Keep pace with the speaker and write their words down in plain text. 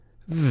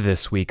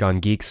This week on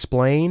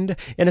Geeksplained,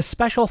 in a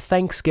special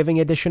Thanksgiving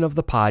edition of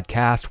the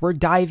podcast, we're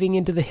diving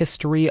into the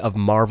history of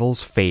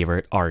Marvel's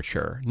favorite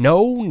Archer.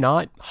 No,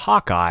 not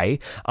Hawkeye.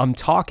 I'm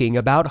talking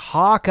about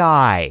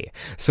Hawkeye.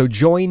 So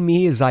join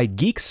me as I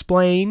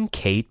Geeksplain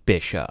Kate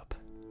Bishop.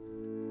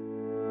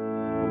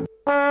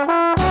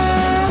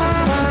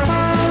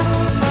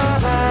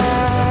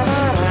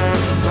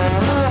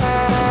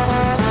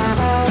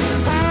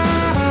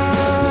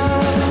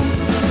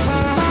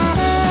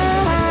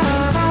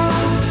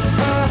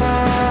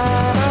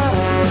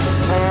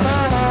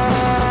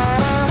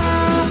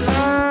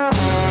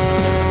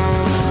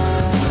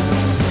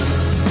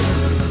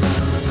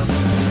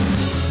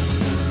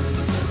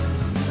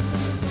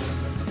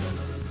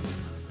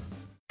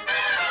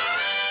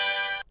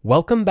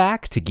 Welcome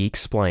back to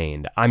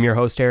Geeksplained. I'm your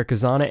host, Eric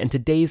Azana, and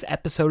today's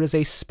episode is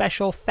a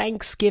special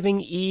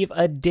Thanksgiving Eve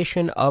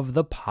edition of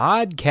the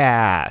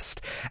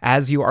podcast.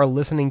 As you are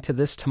listening to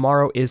this,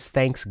 tomorrow is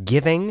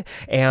Thanksgiving,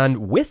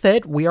 and with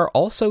it, we are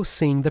also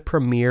seeing the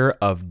premiere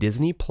of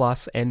Disney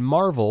Plus and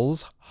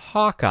Marvel's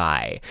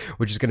Hawkeye,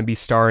 which is going to be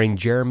starring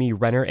Jeremy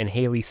Renner and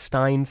Haley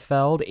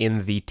Steinfeld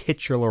in the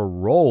titular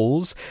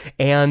roles,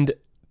 and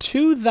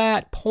to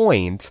that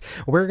point,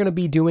 we're going to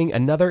be doing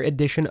another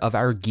edition of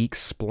our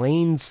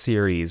Geeksplained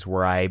series,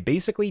 where I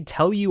basically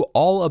tell you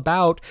all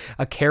about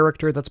a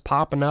character that's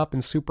popping up in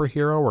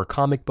superhero or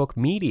comic book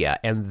media.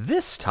 And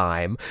this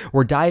time,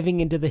 we're diving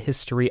into the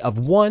history of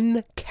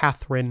one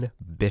Catherine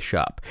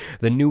Bishop,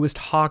 the newest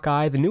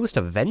Hawkeye, the newest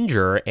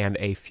Avenger, and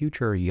a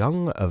future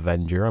young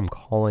Avenger, I'm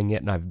calling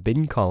it, and I've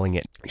been calling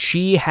it.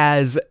 She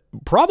has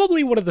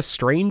probably one of the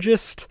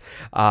strangest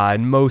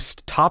and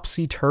most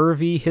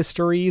topsy-turvy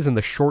histories in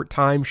the short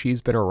time she's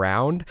been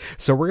around.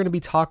 So we're going to be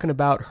talking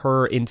about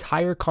her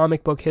entire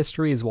comic book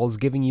history, as well as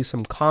giving you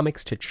some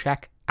comics to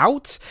check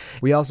out.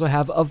 We also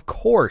have, of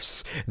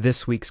course,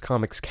 this week's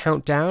Comics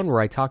Countdown,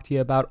 where I talk to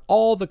you about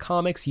all the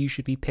comics you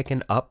should be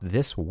picking up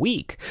this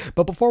week.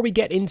 But before we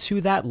get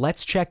into that,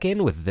 let's check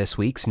in with this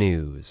week's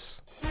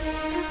news.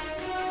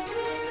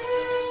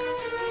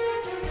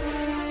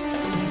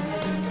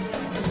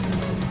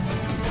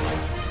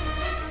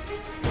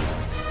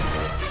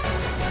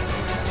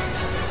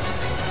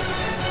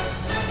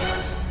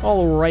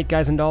 Alright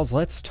guys and dolls,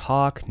 let's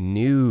talk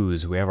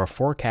news. We have our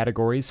 4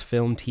 categories: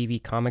 film,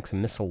 TV, comics,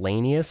 and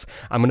miscellaneous.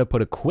 I'm going to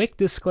put a quick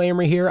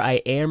disclaimer here. I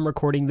am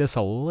recording this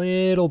a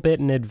little bit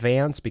in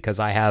advance because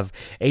I have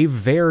a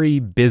very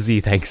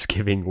busy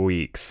Thanksgiving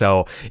week.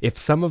 So if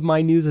some of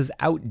my news is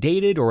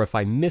outdated or if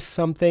I miss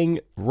something,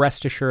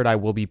 rest assured I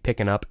will be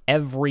picking up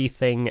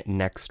everything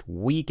next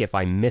week if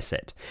I miss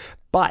it.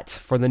 But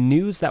for the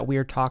news that we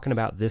are talking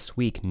about this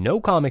week, no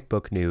comic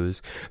book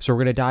news, so we're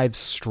going to dive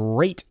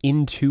straight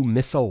into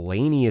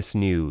miscellaneous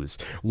news.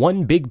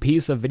 One big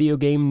piece of video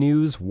game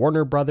news: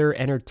 Warner Brother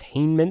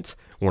Entertainment,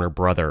 Warner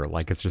Brother,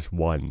 like it's just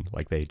one,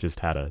 like they just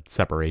had a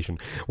separation.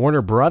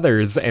 Warner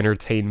Brothers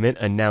Entertainment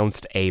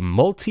announced a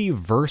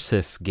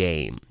Multiversus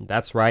game.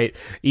 That's right,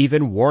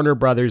 even Warner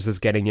Brothers is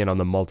getting in on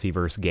the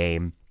multiverse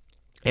game.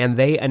 And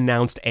they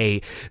announced a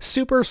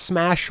Super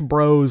Smash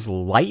Bros.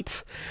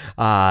 Lite,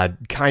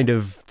 kind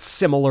of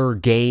similar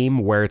game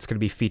where it's going to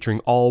be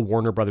featuring all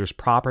Warner Brothers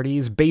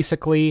properties.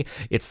 Basically,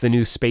 it's the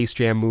new Space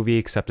Jam movie,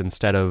 except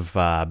instead of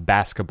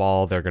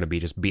basketball, they're going to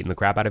be just beating the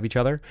crap out of each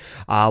other.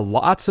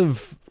 Lots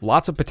of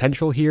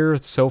potential here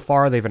so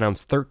far. They've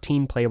announced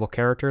 13 playable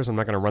characters. I'm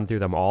not going to run through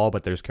them all,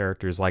 but there's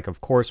characters like,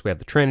 of course, we have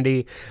the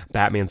Trinity,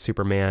 Batman,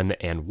 Superman,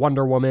 and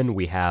Wonder Woman.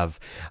 We have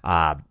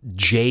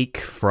Jake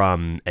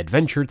from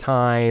Adventure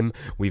Time.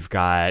 We've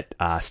got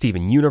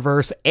Steven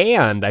Universe,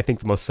 and I think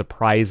the most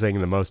surprising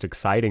and the most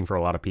exciting for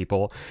a lot of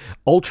people,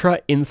 Ultra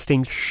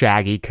Instinct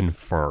Shaggy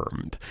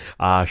confirmed.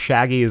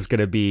 Shaggy is going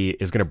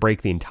to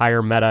break the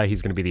entire meta.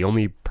 He's going to be the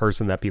only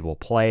person that people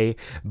play,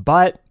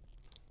 but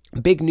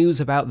big news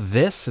about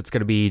this: it's going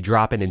to be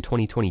dropping in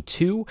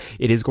 2022.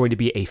 It is going to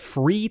be a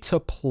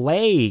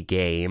free-to-play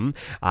game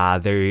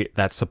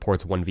that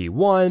supports 1v1,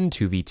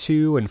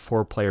 2v2, and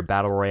 4-player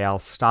Battle Royale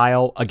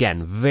style.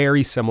 Again,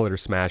 very similar to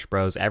Smash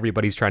Bros.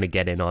 Everybody's trying to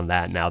get in on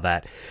that now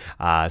that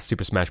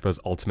Super Smash Bros.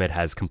 Ultimate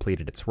has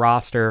completed its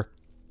roster.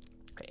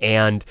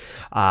 And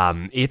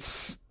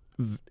it's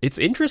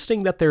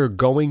interesting that they're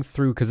going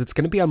through, because it's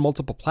going to be on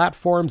multiple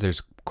platforms.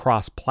 There's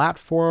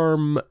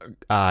cross-platform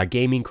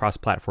gaming,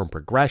 cross-platform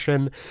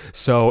progression.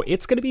 So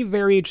it's going to be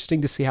very interesting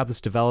to see how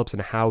this develops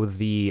and how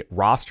the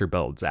roster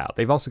builds out.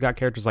 They've also got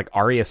characters like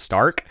Arya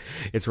Stark.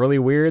 It's really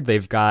weird.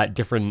 They've got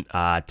different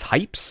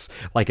types,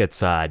 like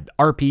it's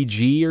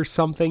RPG or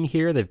something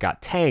here. They've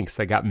got tanks,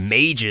 they've got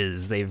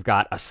mages, they've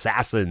got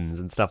assassins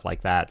and stuff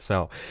like that.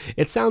 So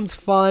it sounds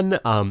fun.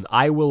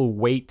 I will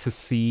wait to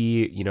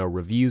see,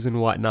 reviews and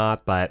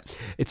whatnot, but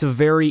it's a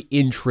very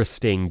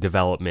interesting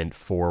development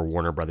for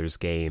Warner Brothers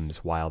games.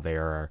 While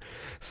there are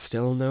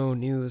still no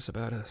news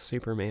about a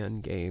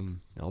Superman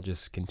game, I'll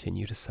just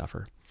continue to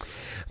suffer.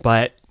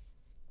 But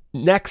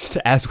Next,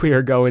 as we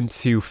are going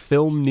to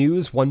film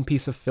news, one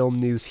piece of film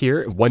news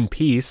here. One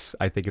Piece,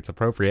 I think it's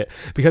appropriate,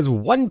 because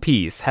One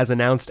Piece has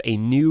announced a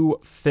new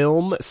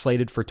film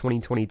slated for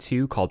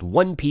 2022 called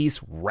One Piece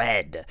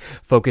Red,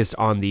 focused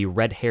on the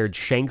red-haired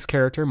Shanks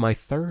character, my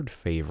third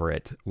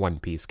favorite One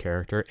Piece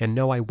character. And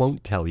no, I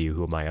won't tell you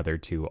who my other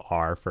two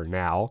are for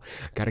now.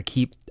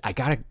 I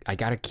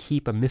gotta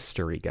keep a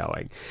mystery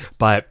going.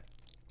 But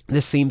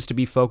this seems to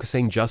be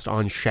focusing just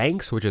on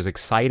Shanks, which is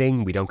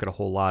exciting. We don't get a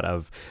whole lot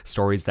of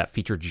stories that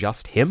feature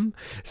just him,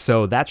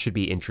 so that should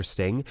be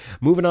interesting.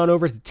 Moving on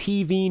over to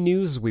TV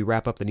news, we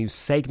wrap up the news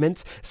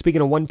segment.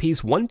 Speaking of One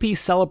Piece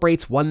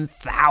celebrates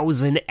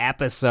 1,000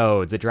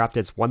 episodes. It dropped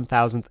its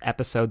 1,000th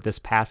episode this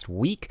past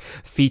week,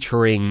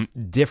 featuring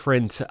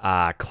different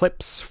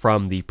clips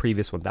from the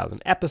previous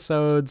 1,000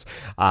 episodes.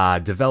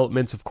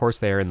 Developments, of course,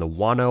 they are in the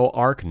Wano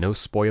arc. No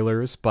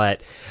spoilers,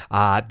 but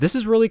this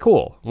is really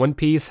cool. One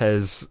Piece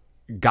has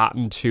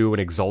gotten to an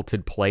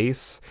exalted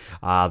place.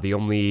 The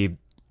only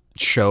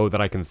show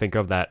that I can think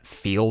of that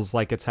feels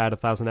like it's had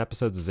 1,000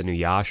 episodes is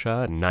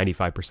Inuyasha, and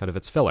 95% of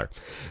it's filler.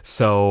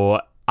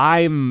 So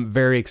I'm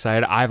very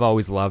excited. I've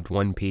always loved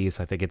One Piece.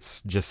 I think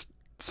it's just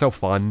so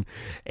fun,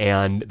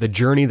 and the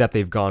journey that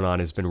they've gone on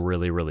has been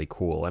really, really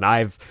cool. And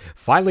I've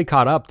finally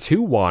caught up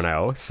to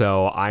Wano,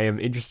 so I am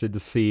interested to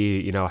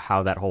see,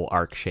 how that whole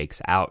arc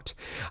shakes out.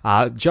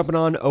 Jumping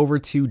on over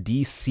to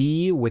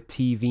DC with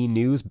TV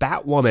news,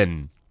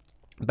 Batwoman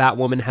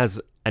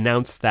has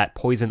announced that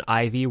Poison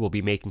Ivy will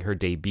be making her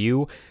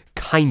debut.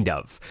 Kind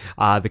of.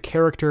 The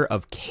character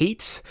of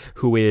Kate,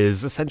 who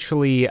is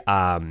essentially...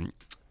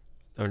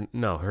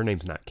 no, her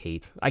name's not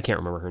Kate. I can't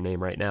remember her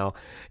name right now.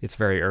 It's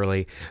very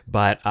early.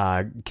 But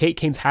Kate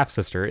Kane's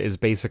half-sister is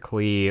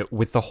basically,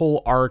 with the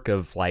whole arc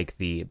of,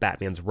 the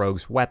Batman's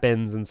rogues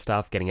weapons and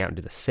stuff, getting out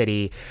into the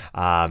city,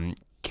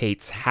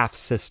 Kate's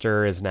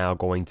half-sister is now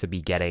going to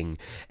be getting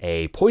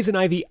a Poison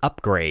Ivy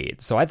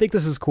upgrade. So I think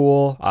this is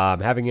cool.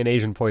 Having an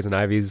Asian Poison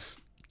Ivy's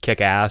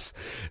kick-ass.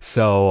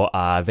 So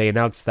they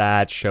announced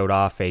that, showed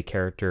off a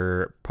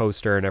character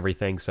poster and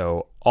everything.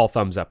 So all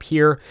thumbs up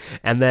here.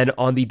 And then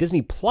on the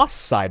Disney Plus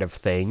side of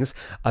things,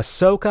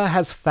 Ahsoka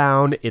has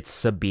found its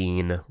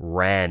Sabine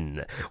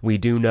Wren. We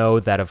do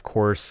know that, of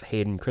course,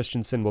 Hayden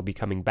Christensen will be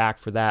coming back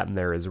for that, and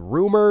there is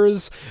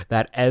rumors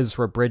that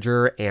Ezra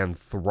Bridger and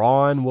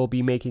Thrawn will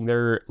be making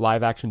their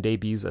live-action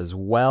debuts as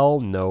well.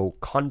 No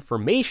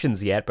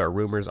confirmations yet, but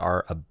rumors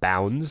are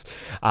abounds.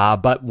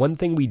 But one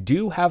thing we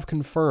do have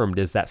confirmed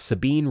is that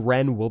Sabine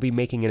Wren will be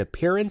making an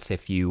appearance.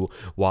 If you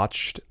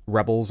watched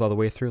Rebels all the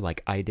way through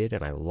like I did,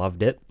 and I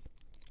loved it,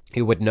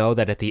 you would know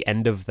that at the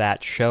end of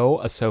that show,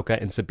 Ahsoka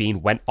and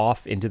Sabine went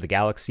off into the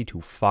galaxy to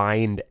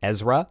find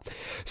Ezra.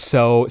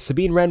 So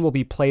Sabine Wren will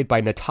be played by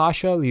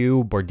Natasha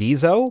Liu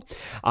Bordizzo.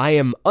 I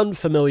am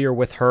unfamiliar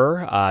with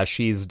her.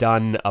 She's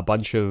done a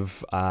bunch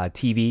of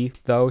TV,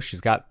 though.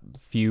 She's got a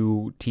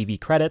few TV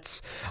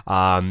credits.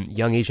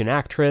 Young Asian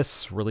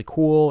actress, really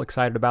cool,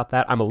 excited about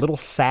that. I'm a little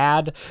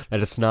sad that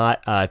it's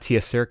not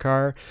Tia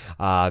Sircar,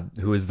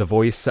 who is the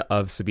voice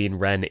of Sabine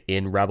Wren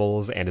in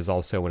Rebels and is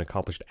also an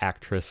accomplished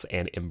actress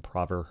and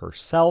improver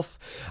herself.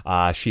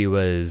 She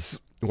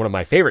was one of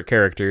my favorite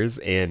characters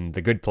in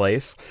The Good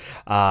Place.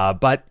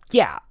 But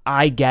yeah,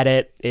 I get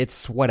it.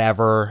 It's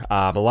whatever.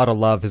 A lot of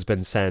love has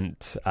been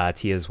sent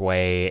Tia's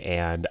way,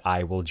 and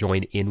I will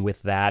join in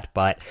with that.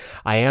 But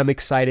I am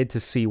excited to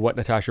see what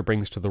Natasha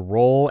brings to the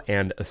role,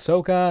 and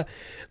Ahsoka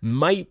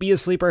might be a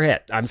sleeper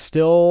hit. I'm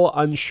still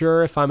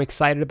unsure if I'm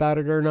excited about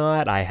it or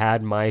not. I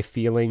had my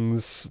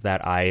feelings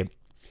that I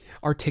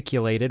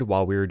articulated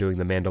while we were doing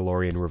the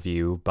Mandalorian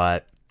review,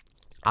 but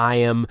I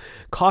am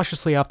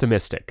cautiously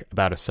optimistic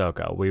about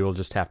Ahsoka. We will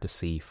just have to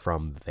see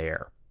from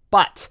there.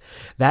 But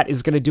that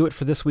is going to do it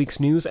for this week's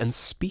news. And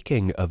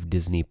speaking of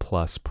Disney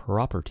Plus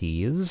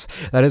properties,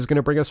 that is going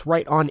to bring us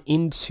right on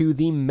into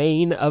the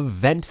main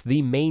event,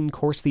 the main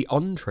course, the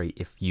entree,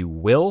 if you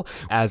will,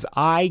 as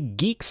I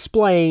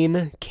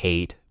geek-splain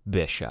Kate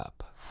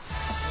Bishop.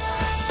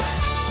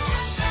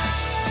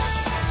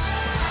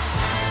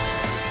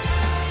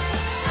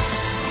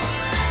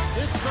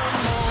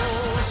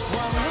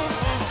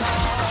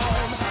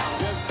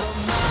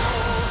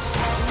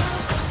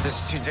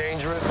 Too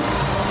dangerous?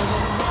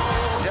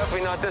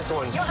 Definitely not this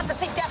one. You don't have to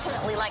say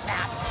definitely like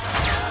that.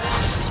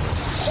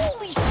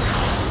 Holy shit!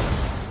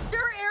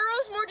 There are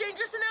arrows more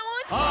dangerous than that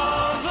one?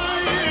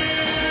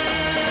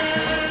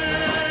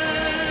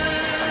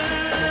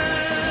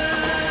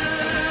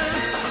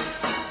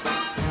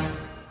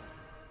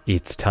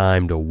 It's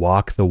time to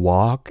walk the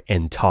walk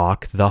and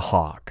talk the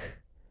hawk.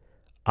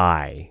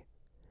 That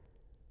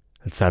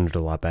sounded a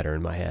lot better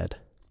in my head.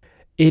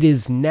 It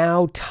is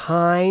now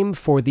time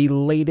for the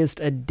latest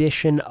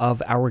edition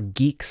of our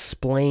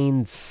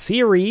Geek-Splained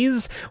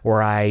series,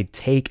 where I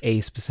take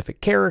a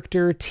specific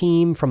character,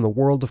 team from the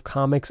world of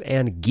comics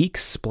and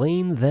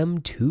geek-splain them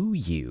to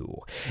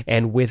you.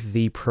 And with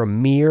the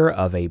premiere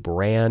of a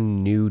brand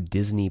new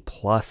Disney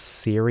Plus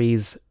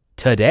series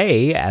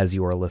today, as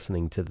you are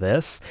listening to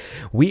this,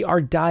 we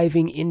are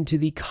diving into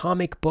the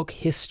comic book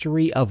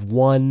history of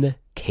one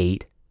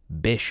Kate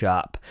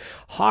Bishop,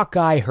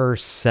 Hawkeye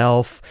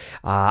herself.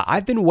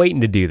 I've been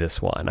waiting to do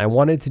this one. I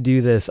wanted to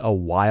do this a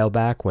while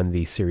back when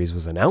the series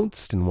was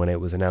announced and when it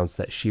was announced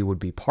that she would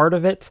be part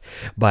of it,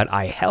 but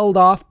I held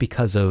off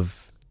because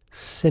of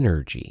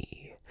synergy.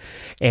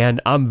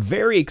 And I'm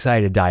very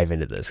excited to dive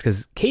into this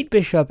because Kate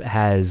Bishop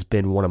has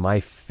been one of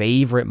my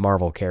favorite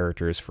Marvel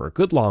characters for a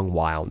good long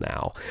while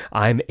now.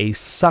 I'm a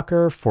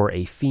sucker for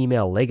a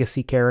female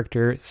legacy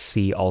character.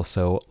 See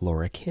also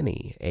Laura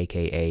Kinney,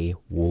 aka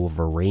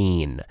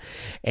Wolverine.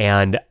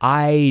 And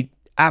I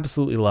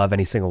absolutely love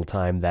any single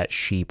time that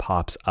she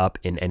pops up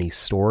in any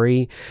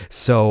story.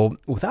 So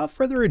without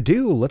further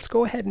ado, let's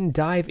go ahead and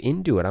dive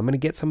into it. I'm going to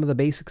get some of the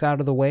basics out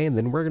of the way, and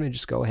then we're going to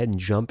just go ahead and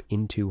jump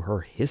into her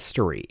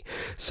history.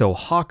 So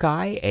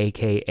Hawkeye,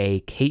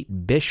 aka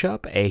Kate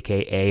Bishop,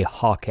 aka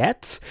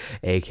Hawkette,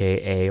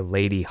 aka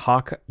Lady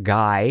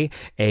Hawkeye,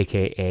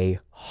 aka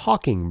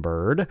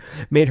Hawkingbird,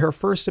 made her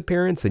first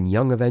appearance in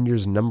Young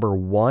Avengers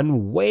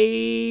 #1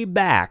 way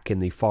back in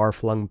the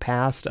far-flung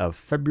past of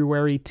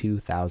February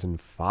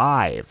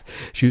 2005.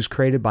 She was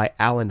created by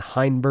Alan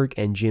Heinberg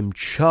and Jim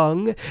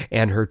Chung,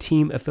 and her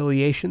team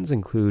affiliations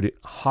include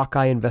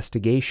Hawkeye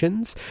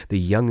Investigations, the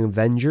Young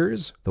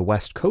Avengers, the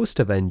West Coast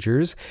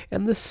Avengers,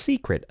 and the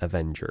Secret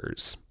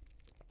Avengers.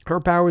 Her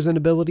powers and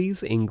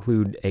abilities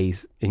include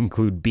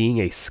being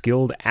a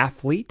skilled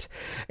athlete,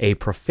 a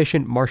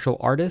proficient martial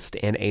artist,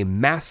 and a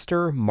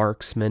master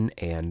marksman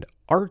and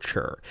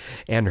archer.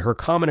 And her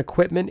common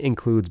equipment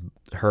includes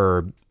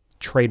her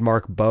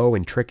trademark bow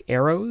and trick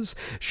arrows.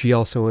 She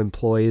also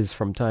employs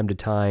from time to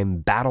time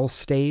battle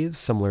staves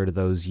similar to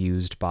those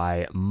used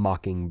by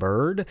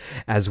Mockingbird,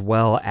 as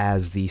well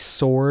as the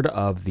sword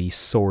of the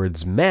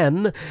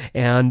swordsmen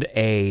and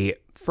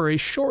for a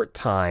short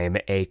time,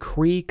 a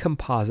Kree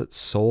composite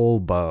soul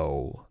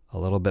bow. A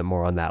little bit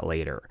more on that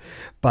later.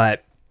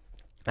 But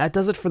that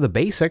does it for the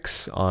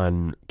basics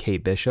on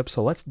Kate Bishop,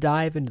 so let's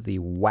dive into the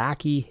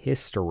wacky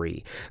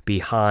history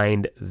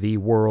behind the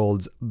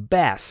world's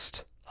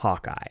best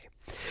Hawkeye.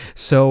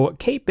 So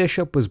Kate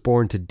Bishop was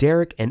born to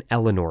Derek and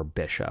Eleanor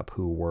Bishop,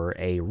 who were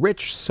a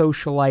rich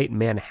socialite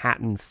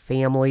Manhattan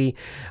family.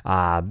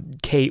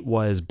 Kate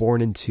was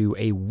born into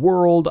a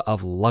world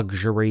of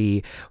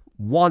luxury,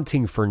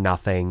 wanting for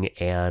nothing,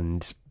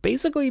 and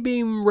basically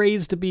being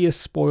raised to be a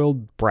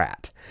spoiled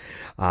brat.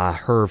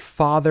 Her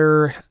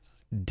father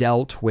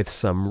dealt with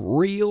some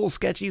real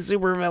sketchy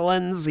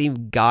supervillains. He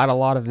got a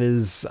lot of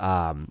his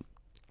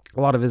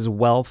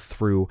wealth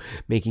through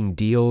making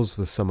deals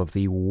with some of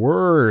the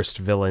worst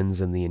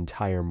villains in the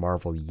entire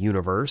Marvel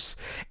universe.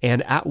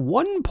 And at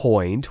one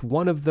point,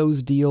 one of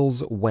those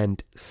deals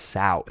went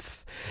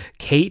south.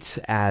 Kate,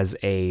 as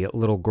a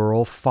little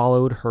girl,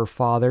 followed her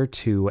father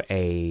to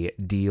a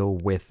deal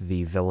with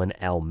the villain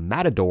El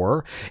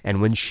Matador.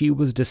 And when she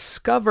was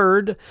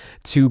discovered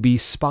to be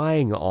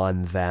spying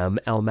on them,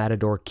 El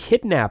Matador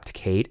kidnapped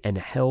Kate and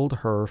held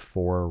her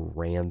for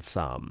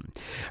ransom.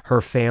 Her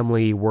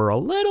family were a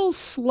little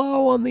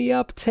slow on the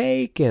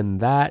uptake, and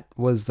that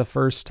was the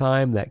first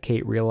time that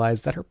Kate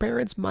realized that her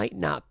parents might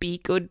not be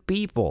good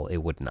people.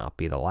 It would not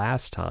be the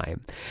last time.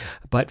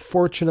 But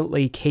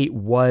fortunately, Kate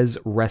was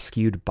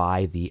rescued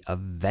by the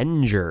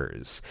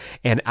Avengers.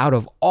 And out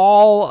of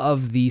all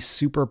of the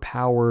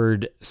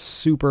superpowered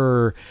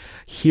superheroes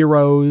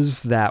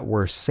that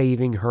were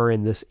saving her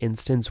in this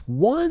instance,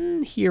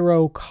 one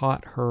hero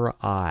caught her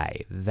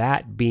eye,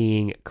 that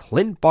being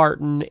Clint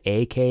Barton,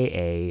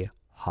 aka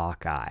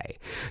Hawkeye.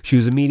 She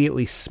was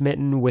immediately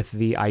smitten with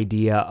the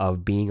idea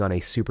of being on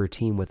a super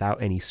team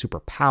without any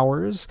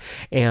superpowers,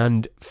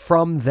 and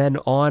from then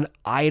on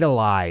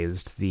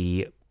idolized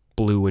the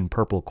blue and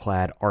purple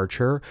clad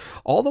Archer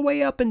all the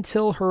way up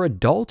until her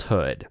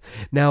adulthood.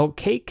 Now,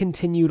 Kate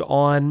continued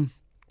on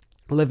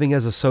living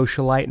as a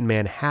socialite in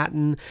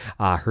Manhattan.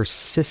 Her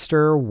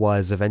sister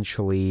was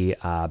eventually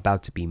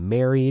about to be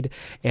married,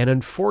 and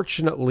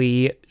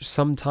unfortunately,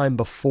 sometime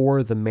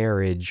before the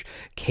marriage,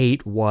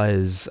 Kate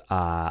was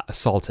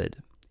assaulted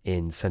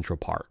in Central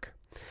Park.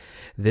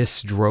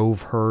 This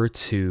drove her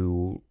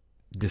to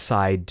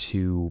decide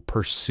to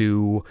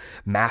pursue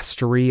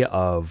mastery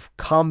of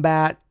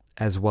combat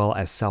as well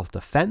as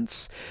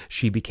self-defense.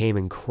 She became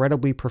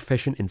incredibly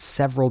proficient in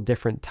several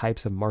different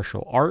types of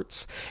martial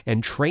arts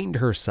and trained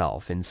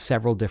herself in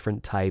several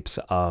different types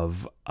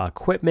of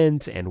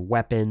equipment and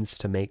weapons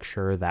to make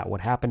sure that what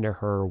happened to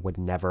her would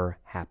never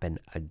happen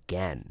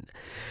again.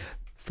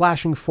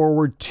 Flashing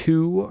forward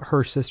to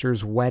her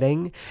sister's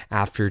wedding,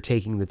 after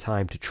taking the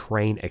time to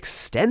train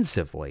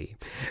extensively,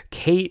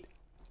 Kate,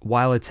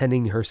 while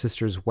attending her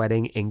sister's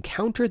wedding,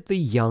 encountered the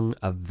Young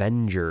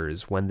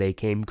Avengers when they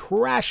came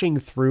crashing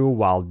through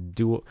while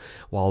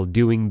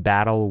doing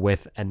battle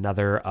with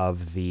another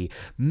of the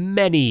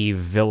many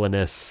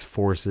villainous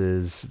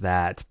forces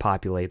that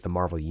populate the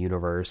Marvel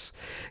Universe.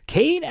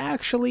 Kate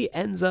actually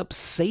ends up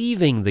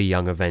saving the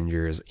Young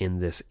Avengers in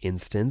this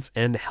instance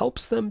and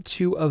helps them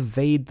to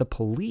evade the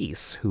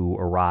police who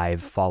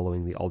arrive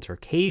following the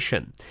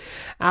altercation.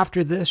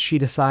 After this, she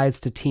decides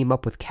to team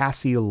up with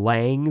Cassie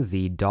Lang,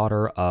 the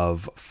daughter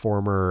of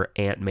former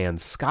Ant-Man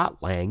Scott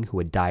Lang, who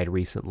had died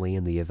recently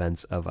in the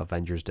events of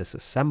Avengers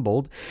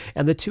Disassembled,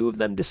 and the two of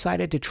them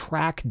decided to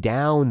track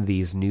down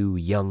these new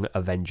young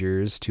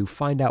Avengers to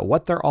find out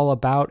what they're all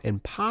about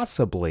and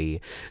possibly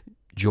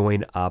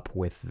join up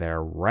with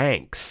their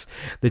ranks.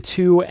 The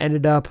two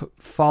ended up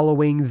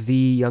following the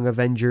Young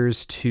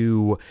Avengers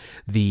to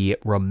the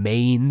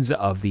remains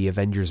of the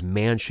Avengers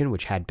Mansion,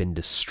 which had been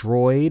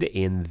destroyed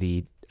in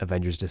the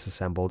Avengers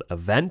Disassembled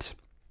event,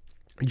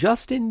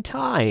 just in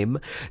time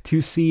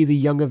to see the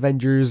Young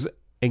Avengers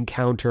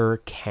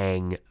encounter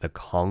Kang the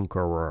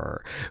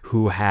Conqueror,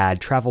 who had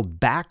traveled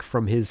back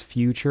from his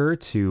future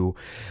to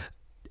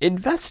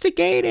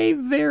investigate a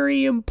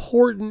very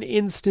important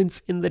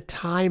instance in the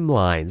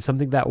timeline,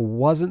 something that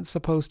wasn't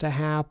supposed to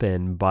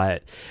happen,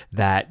 but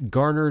that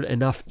garnered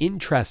enough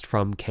interest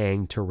from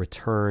Kang to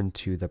return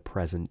to the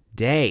present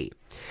day.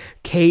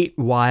 Kate,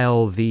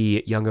 while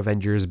the Young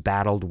Avengers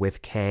battled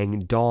with Kang,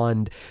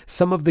 donned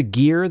some of the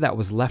gear that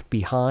was left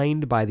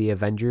behind by the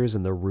Avengers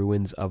in the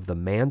ruins of the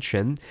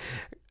mansion,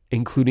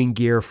 including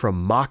gear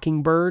from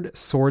Mockingbird,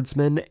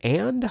 Swordsman,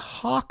 and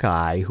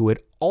Hawkeye, who had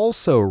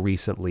also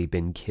recently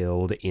been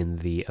killed in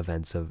the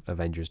events of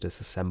Avengers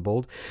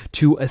Disassembled,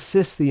 to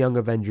assist the Young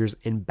Avengers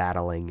in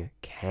battling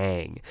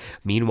Kang.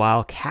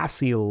 Meanwhile,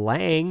 Cassie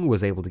Lang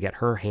was able to get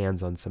her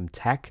hands on some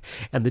tech,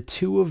 and the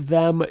two of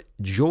them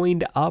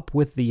joined up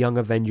with the Young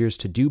Avengers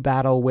to do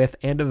battle with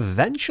and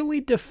eventually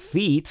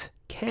defeat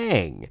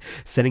Kang,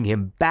 sending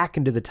him back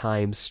into the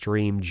time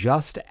stream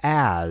just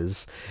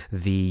as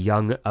the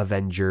Young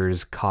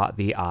Avengers caught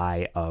the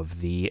eye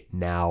of the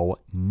now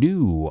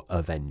new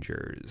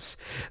Avengers.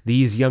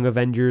 These Young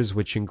Avengers,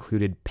 which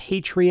included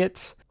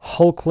Patriot,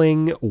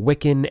 Hulkling,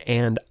 Wiccan,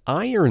 and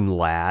Iron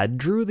Lad,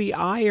 drew the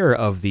ire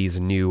of these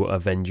new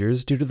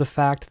Avengers due to the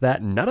fact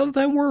that none of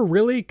them were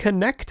really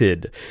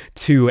connected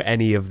to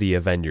any of the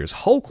Avengers.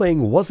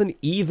 Hulkling wasn't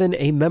even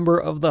a member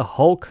of the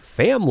Hulk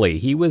family.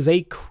 He was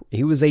a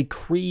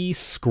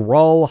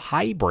Kree-Skrull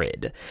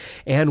hybrid.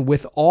 And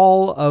with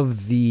all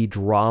of the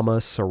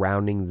drama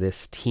surrounding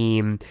this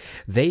team,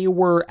 they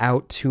were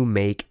out to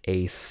make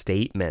a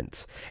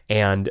statement.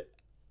 And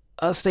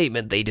a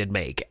statement they did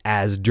make,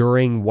 as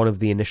during one of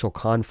the initial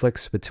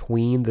conflicts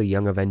between the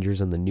Young Avengers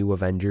and the New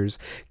Avengers,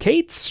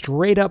 Kate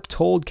straight up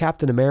told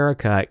Captain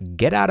America,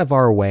 "Get out of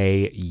our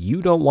way,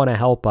 you don't want to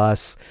help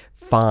us,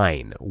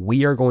 fine.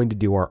 We are going to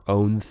do our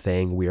own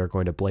thing, we are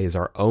going to blaze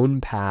our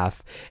own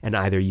path, and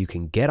either you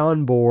can get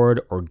on board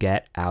or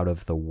get out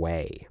of the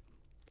way."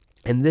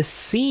 And this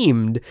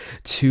seemed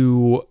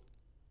to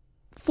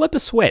flip a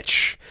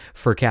switch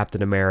for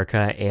Captain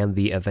America and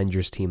the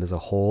Avengers team as a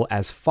whole,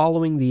 as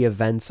following the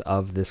events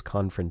of this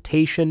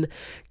confrontation,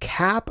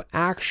 Cap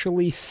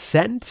actually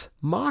sent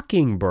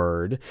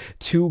Mockingbird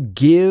to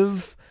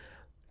give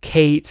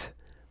Kate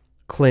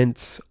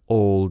Clint's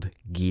old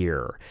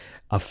gear,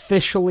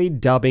 officially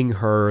dubbing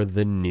her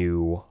the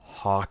new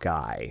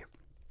Hawkeye.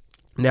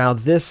 Now,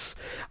 this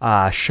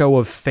show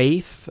of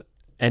faith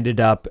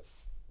ended up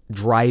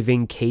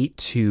driving Kate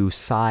to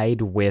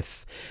side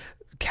with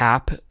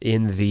Cap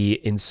in the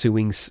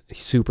ensuing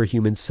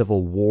superhuman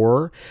civil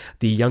war.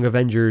 The Young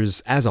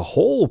Avengers as a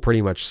whole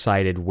pretty much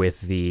sided with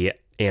the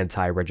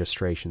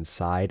anti-registration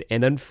side,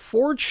 and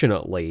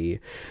unfortunately,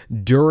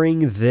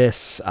 during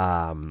this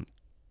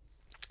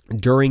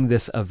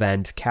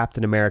event,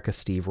 Captain America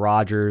Steve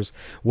Rogers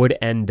would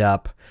end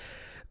up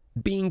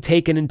being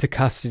taken into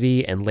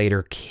custody and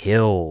later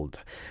killed.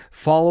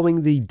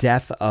 Following the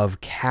death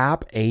of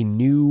Cap, a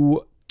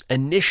new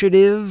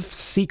initiative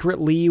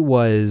secretly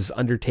was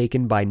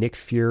undertaken by Nick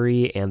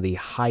Fury and the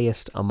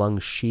highest among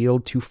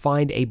S.H.I.E.L.D. to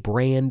find a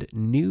brand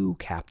new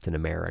Captain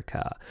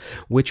America,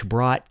 which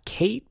brought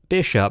Kate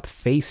Bishop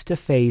face to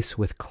face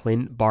with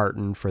Clint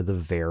Barton for the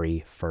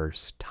very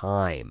first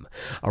time.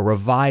 A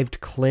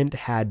revived Clint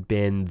had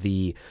been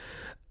the,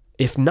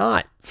 if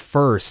not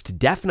first,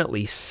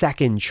 definitely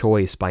second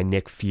choice by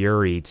Nick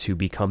Fury to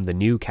become the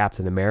new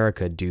Captain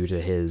America due to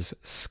his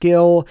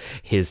skill,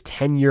 his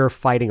tenure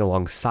fighting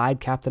alongside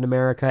Captain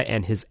America,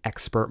 and his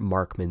expert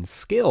marksman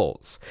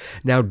skills.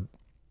 Now,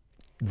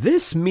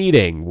 this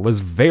meeting was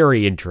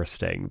very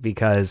interesting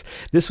because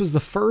this was the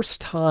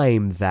first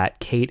time that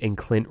Kate and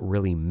Clint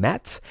really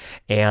met,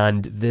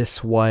 and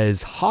this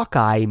was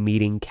Hawkeye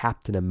meeting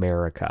Captain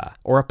America,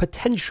 or a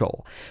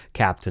potential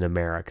Captain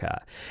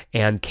America.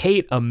 And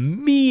Kate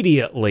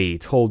immediately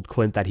told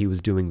Clint that he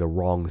was doing the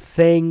wrong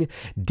thing,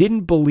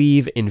 didn't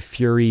believe in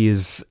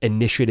Fury's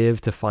initiative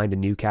to find a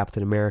new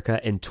Captain America,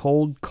 and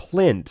told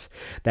Clint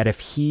that if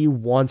he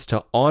wants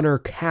to honor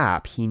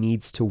Cap, he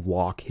needs to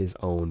walk his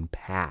own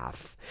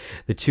path.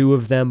 The two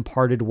of them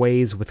parted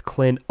ways, with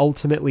Clint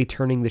ultimately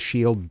turning the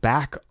shield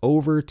back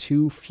over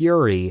to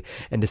Fury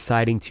and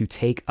deciding to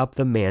take up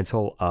the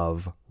mantle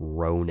of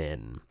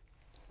Ronin.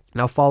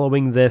 Now,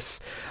 following this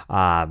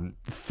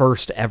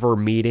first ever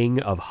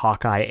meeting of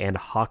Hawkeye and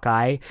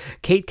Hawkeye,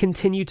 Kate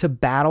continued to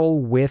battle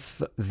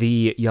with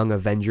the Young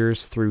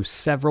Avengers through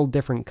several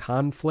different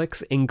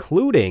conflicts,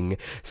 including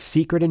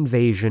Secret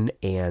Invasion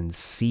and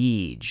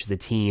Siege, the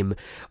team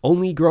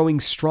only growing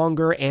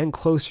stronger and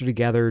closer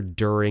together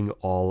during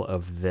all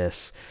of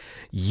this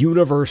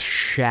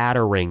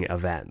universe-shattering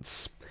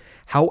events.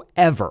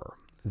 However,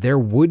 there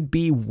would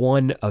be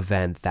one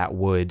event that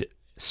would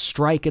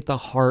strike at the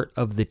heart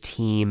of the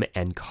team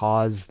and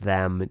cause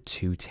them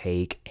to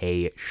take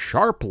a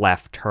sharp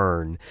left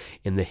turn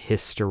in the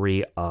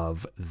history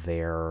of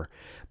their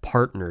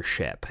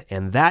partnership.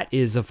 And that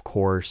is, of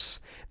course,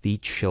 the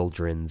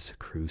Children's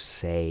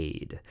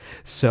Crusade.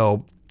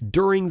 So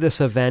during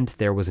this event,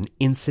 there was an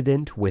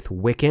incident with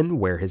Wiccan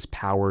where his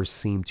powers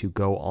seemed to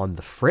go on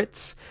the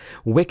fritz.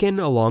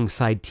 Wiccan,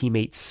 alongside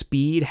teammate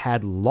Speed,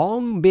 had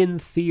long been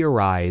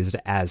theorized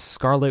as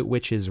Scarlet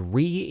Witch's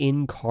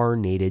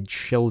reincarnated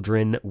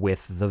children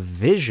with the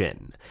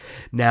Vision.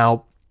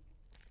 Now,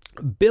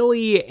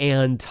 Billy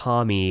and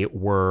Tommy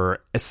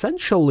were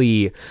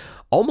essentially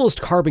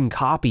almost carbon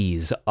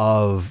copies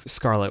of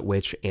Scarlet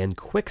Witch and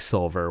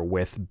Quicksilver,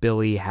 with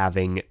Billy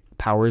having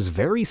powers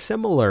very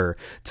similar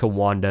to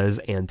Wanda's,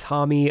 and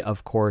Tommy,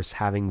 of course,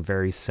 having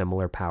very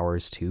similar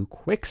powers to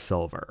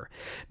Quicksilver.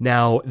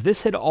 Now,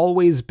 this had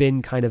always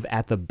been kind of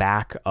at the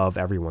back of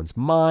everyone's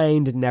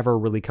mind, never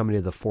really coming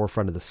to the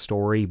forefront of the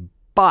story.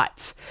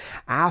 But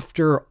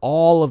after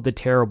all of the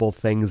terrible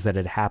things that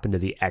had happened to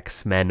the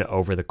X-Men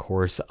over the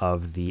course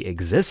of the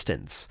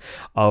existence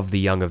of the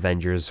Young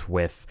Avengers,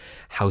 with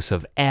House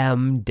of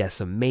M,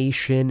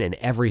 Decimation, and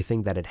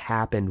everything that had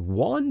happened,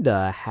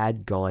 Wanda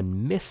had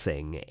gone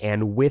missing.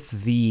 And with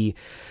the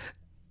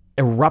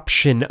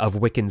eruption of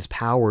Wiccan's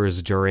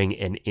powers during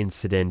an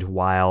incident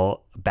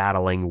while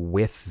battling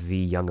with the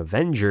Young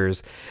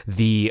Avengers,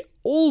 the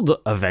old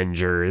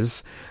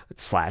Avengers /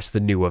 the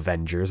new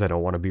Avengers, I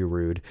don't want to be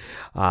rude,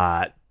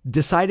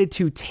 decided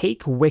to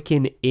take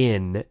Wiccan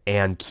in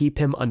and keep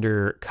him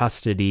under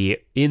custody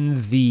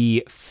in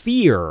the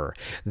fear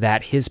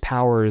that his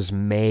powers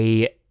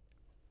may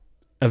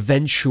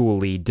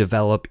eventually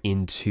develop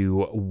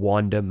into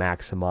Wanda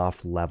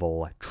Maximoff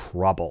level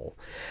trouble.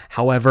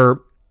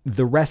 However,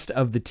 the rest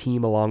of the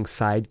team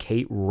alongside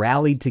Kate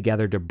rallied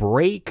together to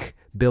break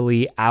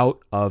Billy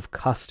out of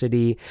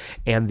custody,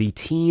 and the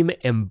team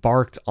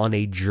embarked on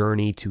a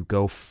journey to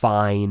go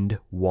find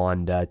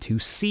Wanda to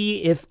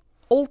see if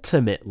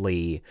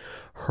ultimately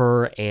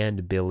her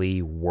and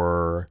Billy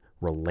were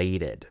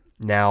related.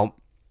 Now,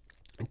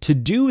 to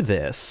do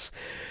this,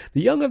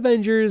 the Young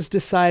Avengers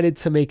decided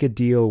to make a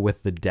deal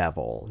with the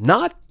devil.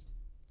 Not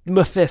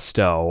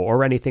Mephisto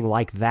or anything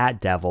like that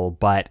devil,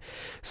 but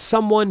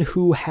someone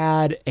who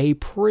had a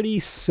pretty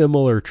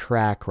similar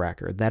track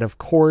record, that of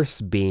course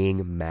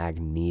being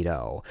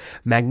Magneto.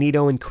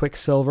 Magneto and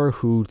Quicksilver,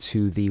 who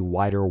to the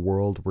wider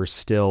world were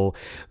still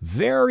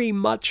very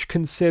much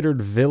considered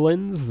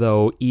villains,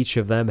 though each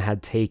of them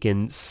had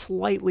taken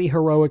slightly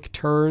heroic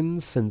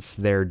turns since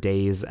their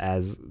days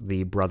as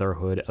the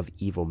Brotherhood of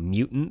Evil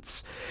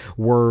Mutants,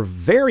 were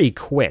very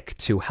quick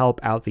to help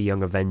out the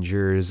Young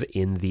Avengers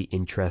in the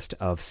interest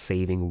of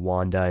saving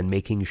Wanda and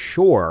making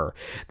sure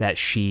that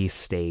she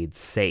stayed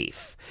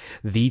safe.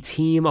 The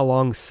team,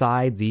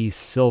 alongside the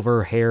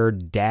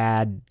silver-haired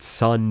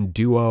dad-son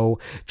duo,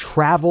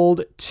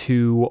 traveled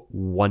to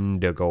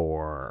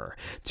Wundagore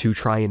to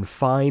try and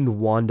find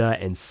Wanda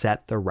and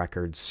set the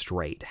record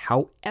straight.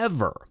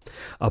 However,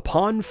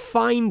 upon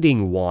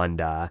finding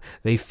Wanda,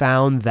 they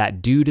found that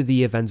due to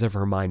the events of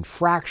her mind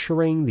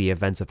fracturing, the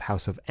events of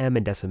House of M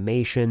and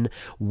Decimation,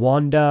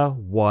 Wanda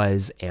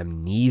was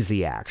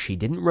amnesiac. She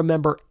didn't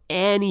remember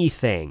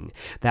anything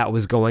that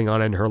was going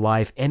on in her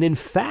life, and in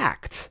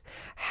fact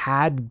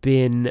had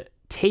been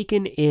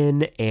taken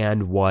in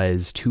and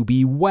was to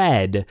be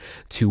wed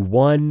to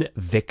one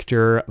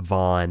Victor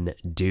Von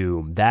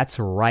Doom. That's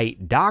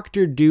right,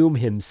 Dr. Doom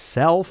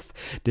himself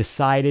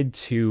decided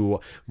to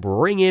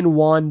bring in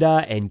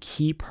Wanda and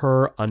keep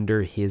her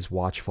under his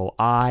watchful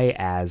eye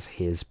as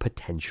his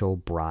potential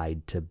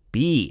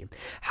bride-to-be.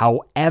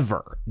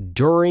 However,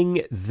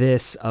 during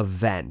this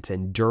event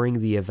and during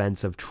the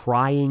events of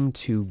trying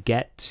to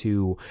get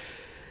to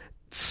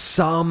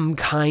some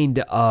kind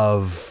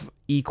of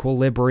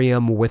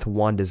equilibrium with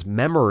Wanda's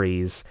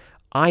memories,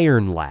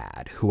 Iron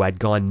Lad, who had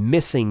gone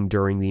missing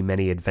during the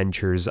many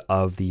adventures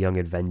of the Young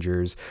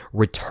Avengers,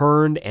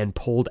 returned and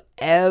pulled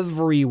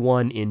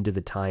everyone into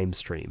the time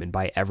stream. And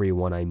by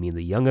everyone, I mean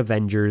the Young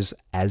Avengers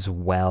as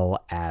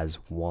well as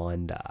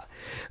Wanda.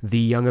 The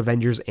Young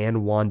Avengers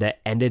and Wanda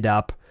ended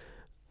up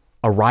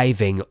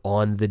arriving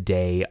on the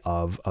day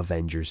of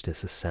Avengers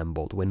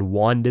Disassembled, when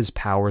Wanda's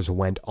powers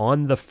went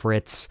on the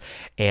fritz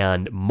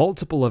and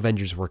multiple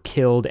Avengers were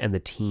killed and the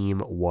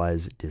team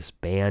was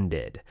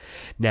disbanded.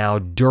 Now,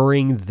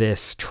 during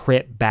this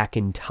trip back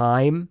in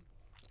time,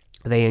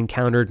 they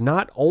encountered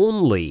not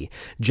only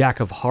Jack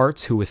of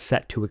Hearts, who was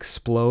set to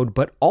explode,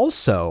 but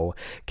also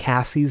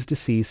Cassie's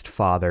deceased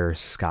father,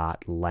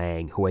 Scott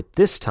Lang, who at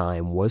this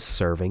time was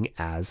serving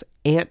as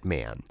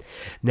Ant-Man.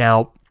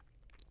 Now,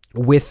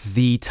 with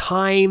the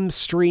time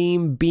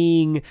stream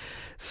being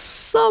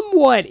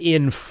somewhat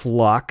in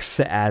flux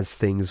as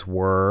things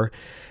were,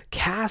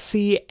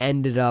 Cassie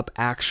ended up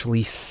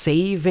actually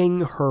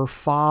saving her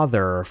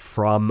father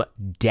from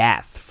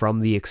death, from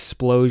the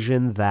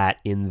explosion that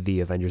in the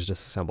Avengers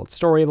Disassembled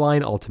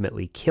storyline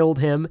ultimately killed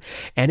him.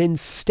 And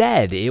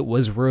instead, it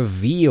was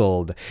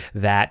revealed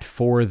that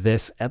for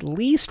this at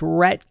least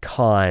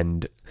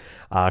retconned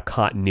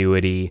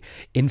continuity,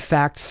 in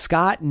fact,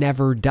 Scott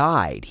never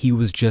died. He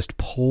was just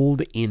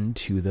pulled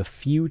into the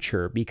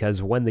future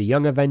because when the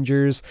Young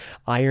Avengers,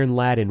 Iron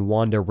Lad, and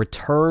Wanda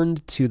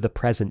returned to the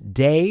present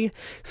day,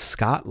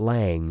 Scott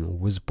Lang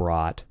was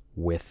brought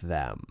with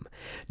them.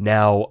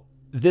 Now,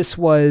 this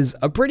was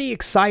a pretty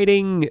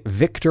exciting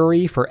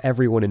victory for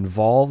everyone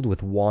involved,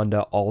 with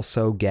Wanda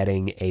also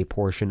getting a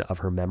portion of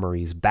her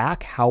memories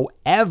back.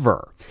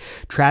 However,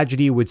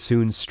 tragedy would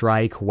soon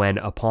strike when,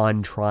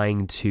 upon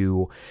trying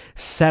to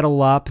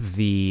settle up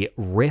the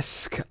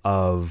risk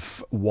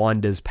of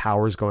Wanda's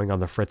powers going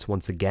on the fritz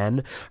once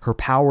again, her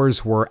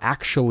powers were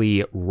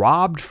actually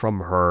robbed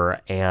from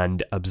her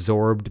and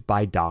absorbed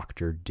by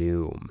Doctor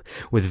Doom,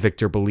 with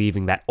Victor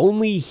believing that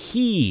only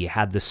he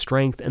had the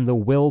strength and the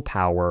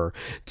willpower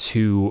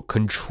to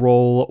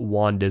control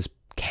Wanda's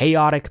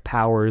chaotic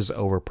powers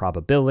over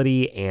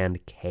probability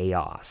and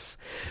chaos.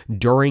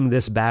 During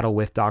this battle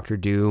with Doctor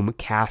Doom,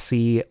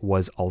 Cassie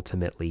was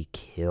ultimately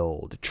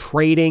killed,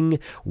 trading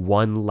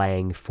one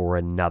Lang for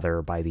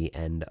another by the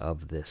end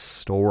of this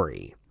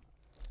story.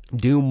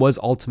 Doom was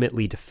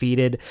ultimately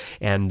defeated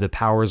and the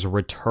powers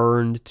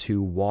returned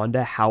to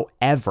Wanda.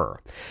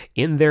 However,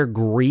 in their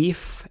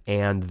grief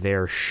and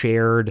their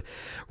shared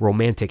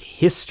romantic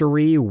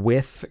history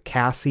with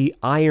Cassie,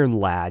 Iron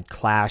Lad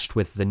clashed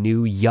with the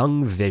new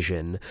young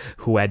Vision,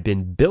 who had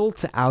been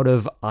built out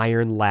of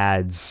Iron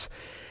Lad's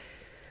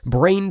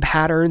brain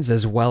patterns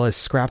as well as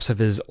scraps of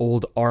his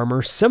old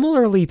armor,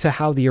 similarly to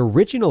how the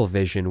original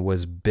Vision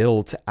was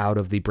built out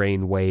of the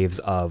brain waves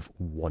of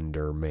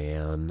Wonder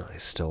Man. I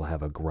still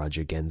have a grudge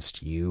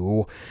against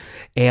you.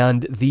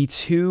 And the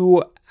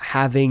two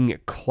having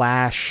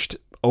clashed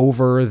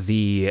over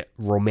the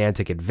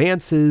romantic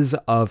advances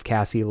of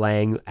Cassie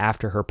Lang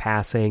after her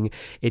passing,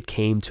 it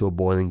came to a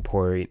boiling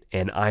point,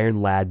 and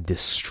Iron Lad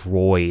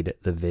destroyed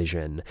the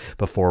Vision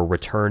before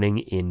returning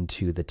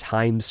into the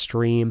time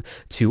stream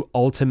to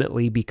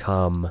ultimately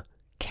become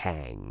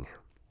Kang.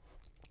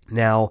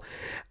 Now,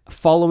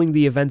 following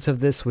the events of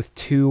this, with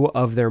two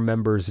of their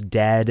members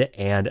dead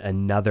and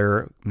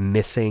another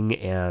missing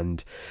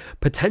and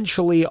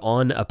potentially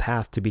on a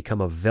path to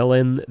become a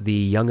villain, the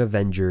Young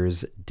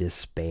Avengers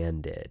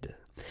disbanded.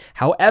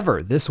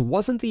 However, this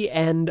wasn't the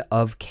end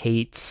of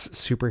Kate's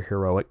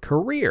superheroic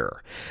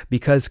career,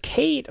 because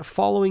Kate,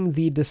 following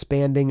the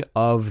disbanding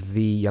of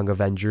the Young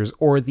Avengers,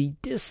 or the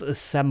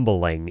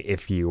disassembling,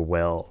 if you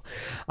will,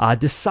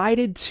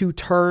 decided to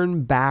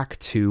turn back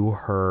to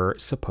her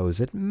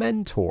supposed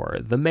mentor,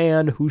 the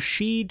man who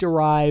she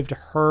derived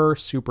her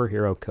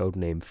superhero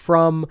codename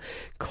from,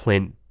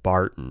 Clint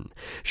Barton.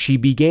 She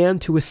began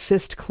to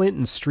assist Clint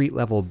in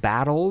street-level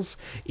battles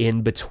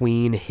in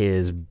between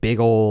his big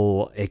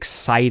ol'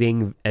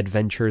 exciting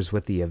adventures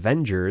with the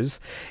Avengers,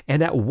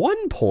 and at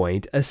one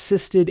point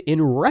assisted in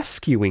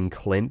rescuing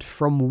Clint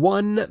from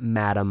one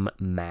Madame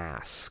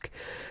Mask.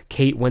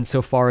 Kate went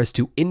so far as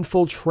to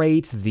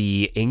infiltrate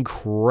the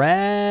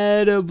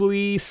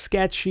incredibly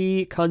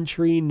sketchy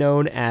country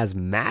known as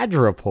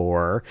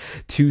Madripoor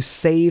to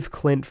save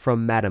Clint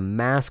from Madame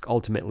Mask,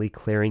 ultimately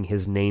clearing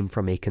his name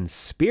from a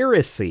conspiracy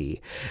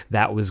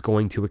that was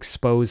going to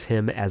expose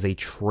him as a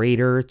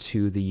traitor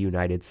to the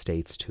United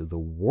States, to the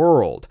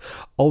world.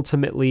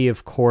 Ultimately,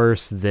 of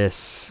course,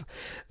 this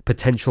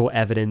potential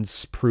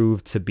evidence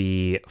proved to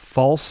be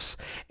false,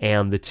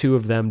 and the two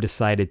of them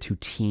decided to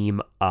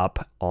team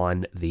up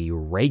on the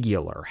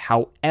regular.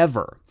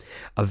 However,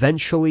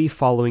 eventually,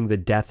 following the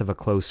death of a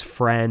close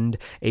friend,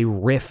 a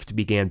rift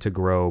began to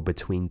grow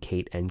between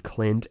Kate and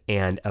Clint,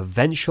 and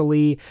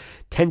eventually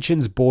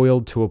tensions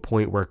boiled to a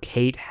point where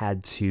Kate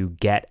had to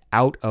get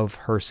out of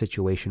her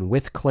situation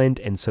with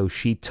Clint, and so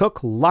she took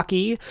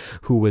Lucky,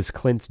 who was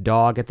Clint's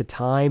dog at the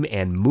time,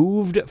 and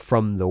moved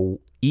from the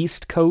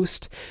East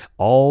Coast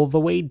all the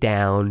way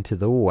down to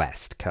the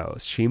West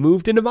Coast. She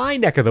moved into my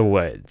neck of the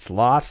woods,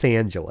 Los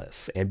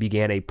Angeles, and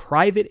began a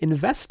private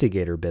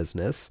investigator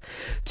business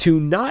to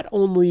not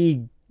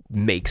only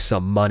make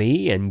some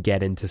money and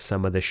get into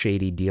some of the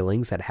shady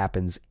dealings that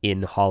happens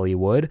in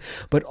Hollywood,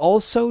 but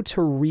also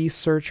to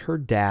research her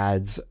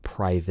dad's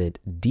private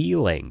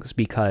dealings,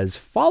 because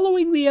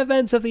following the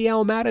events of the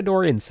El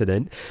Matador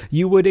incident,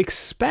 you would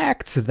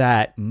expect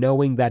that,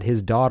 knowing that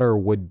his daughter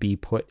would be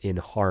put in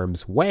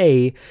harm's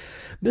way,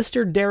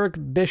 Mr.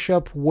 Derek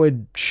Bishop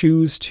would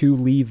choose to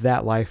leave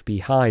that life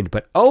behind.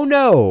 But oh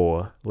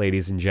no,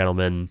 ladies and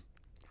gentlemen,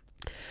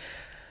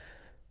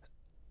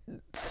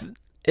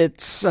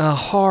 it's a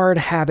hard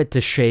habit to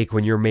shake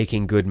when you're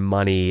making good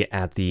money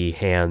at the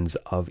hands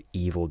of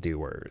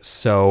evildoers.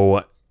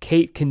 So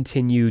Kate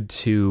continued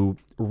to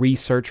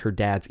research her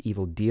dad's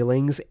evil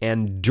dealings,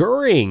 and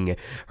during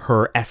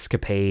her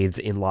escapades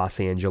in Los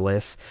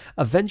Angeles,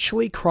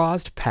 eventually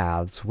crossed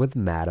paths with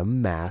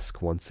Madame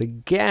Mask once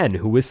again,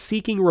 who was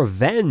seeking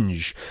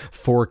revenge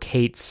for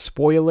Kate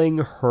spoiling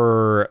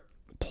her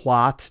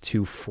plot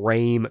to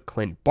frame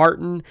Clint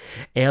Barton,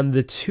 and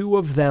the two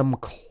of them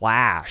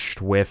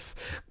clashed, with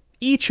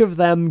each of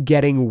them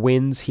getting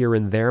wins here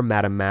and there.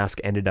 Madame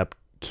Mask ended up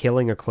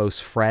killing a close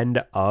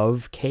friend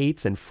of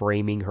Kate's and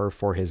framing her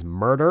for his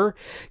murder.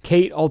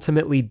 Kate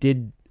ultimately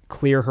did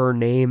clear her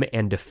name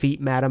and defeat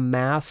Madame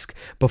Mask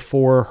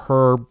before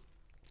her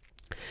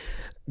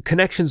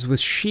connections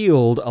with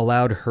S.H.I.E.L.D.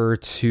 allowed her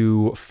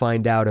to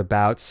find out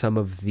about some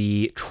of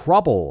the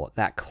trouble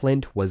that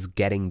Clint was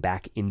getting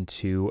back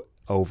into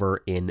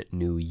over in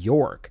New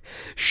York.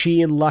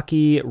 She and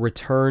Lucky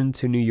returned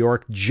to New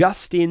York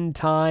just in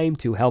time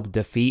to help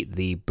defeat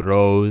the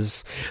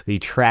Bros, the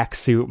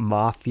tracksuit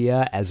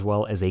mafia, as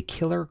well as a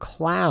killer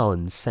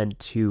clown sent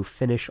to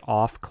finish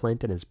off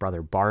Clint and his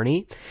brother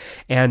Barney.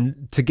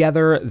 And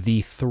together, the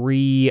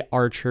three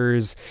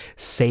archers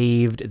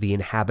saved the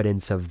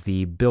inhabitants of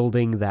the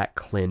building that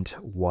Clint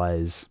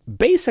was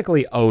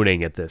basically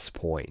owning at this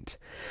point.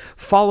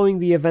 Following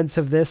the events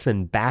of this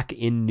and back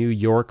in New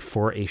York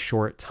for a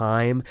short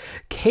time,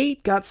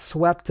 Kate got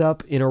swept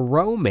up in a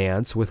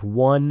romance with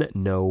one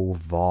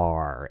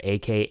Noh-Varr,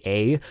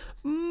 aka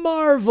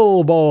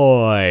Marvel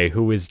Boy,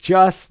 who is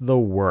just the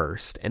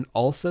worst and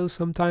also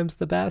sometimes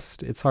the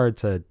best. It's hard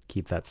to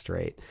keep that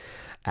straight,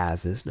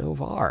 as is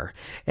Noh-Varr.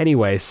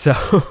 Anyway, so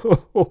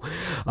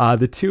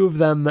the two of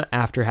them,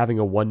 after having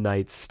a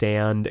one-night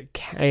stand,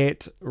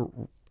 Kate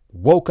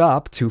woke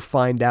up to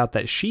find out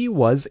that she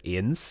was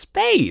in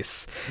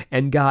space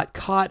and got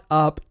caught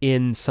up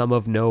in some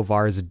of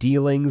Noh-Varr's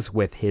dealings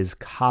with his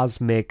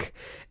cosmic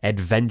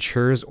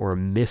adventures, or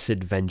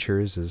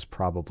misadventures is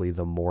probably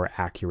the more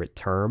accurate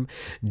term.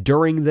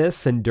 During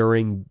this and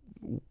during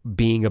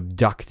being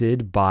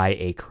abducted by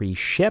a Kree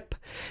ship,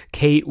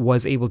 Kate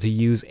was able to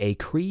use a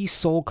Kree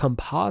Soul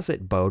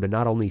composite bow to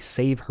not only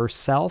save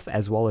herself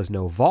as well as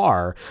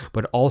Noh-Varr,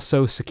 but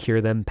also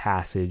secure them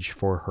passage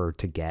for her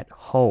to get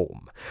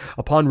home.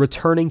 Upon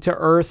returning to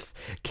Earth,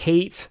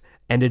 Kate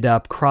ended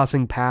up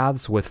crossing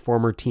paths with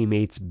former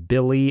teammates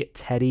Billy,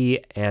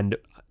 Teddy, and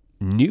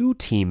new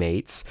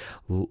teammates,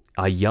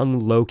 a young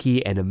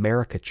Loki and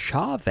America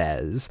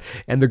Chavez,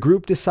 and the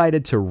group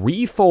decided to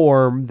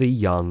reform the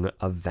Young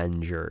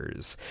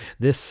Avengers.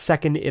 This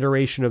second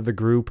iteration of the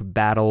group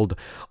battled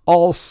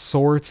all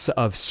sorts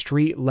of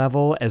street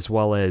level as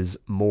well as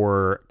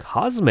more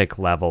cosmic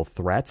level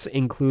threats,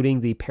 including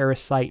the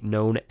parasite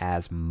known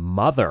as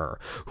Mother,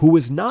 who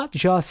was not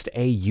just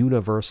a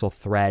universal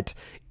threat,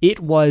 it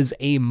was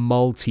a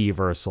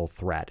multiversal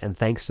threat, and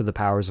thanks to the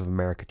powers of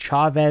America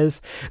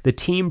Chavez, the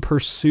team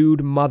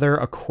pursued Mother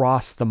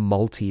across the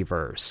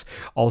multiverse,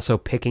 also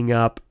picking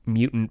up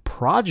mutant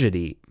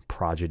Prodigy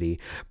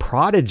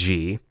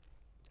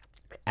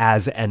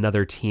as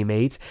another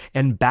teammate,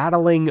 and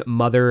battling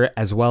Mother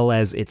as well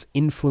as its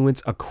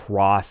influence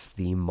across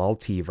the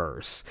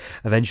multiverse,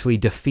 eventually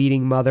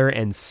defeating Mother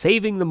and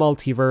saving the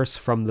multiverse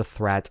from the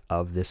threat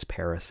of this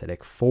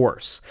parasitic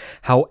force.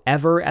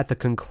 However, at the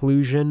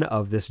conclusion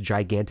of this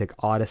gigantic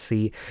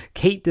odyssey,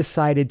 Kate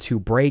decided to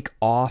break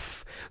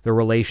off the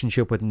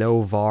relationship with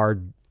Noh-Varr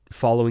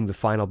following the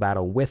final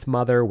battle with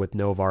Mother, with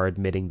Noh-Varr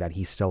admitting that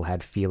he still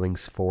had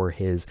feelings for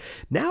his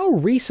now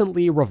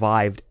recently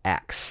revived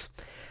ex.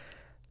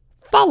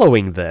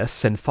 Following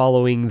this, and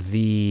following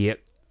the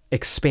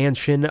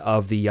expansion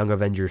of the Young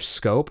Avengers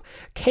scope,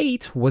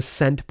 Kate was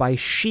sent by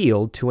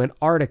S.H.I.E.L.D. to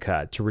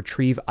Antarctica to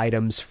retrieve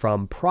items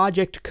from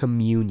Project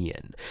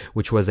Communion,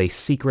 which was a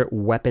secret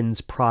weapons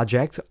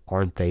project.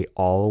 Aren't they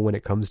all when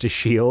it comes to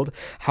S.H.I.E.L.D.?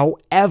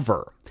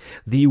 However,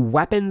 the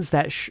weapons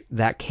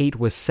that Kate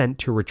was sent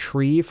to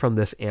retrieve from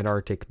this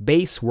Antarctic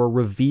base were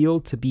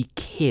revealed to be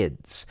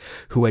kids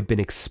who had been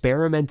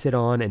experimented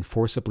on and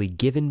forcibly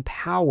given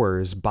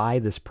powers by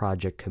this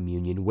Project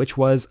Communion, which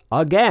was,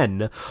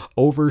 again,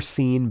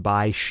 overseen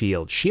by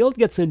S.H.I.E.L.D. S.H.I.E.L.D.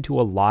 gets into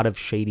a lot of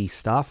shady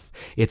stuff.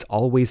 It's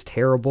always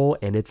terrible,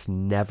 and it's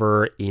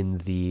never in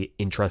the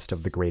interest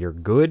of the greater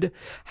good.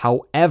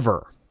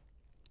 However,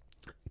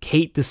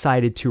 Kate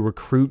decided to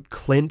recruit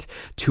Clint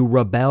to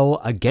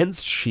rebel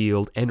against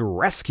S.H.I.E.L.D. and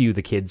rescue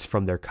the kids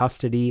from their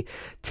custody,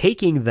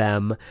 taking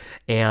them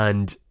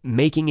and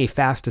making a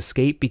fast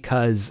escape,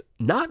 because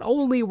not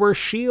only were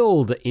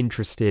S.H.I.E.L.D.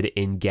 interested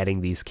in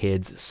getting these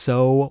kids,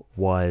 so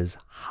was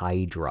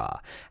Hydra.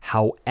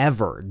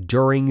 However,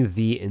 during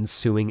the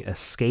ensuing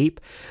escape,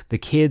 the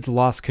kids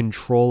lost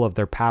control of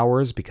their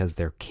powers because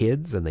they're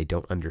kids and they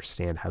don't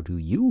understand how to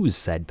use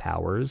said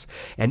powers,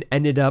 and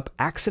ended up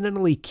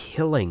accidentally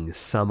killing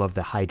some of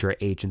the Hydra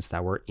agents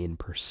that were in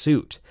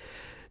pursuit.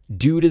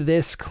 Due to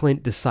this,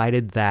 Clint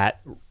decided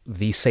that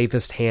the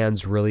safest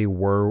hands really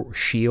were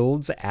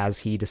S.H.I.E.L.D.'s, as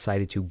he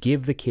decided to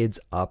give the kids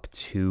up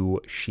to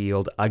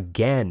S.H.I.E.L.D.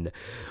 again,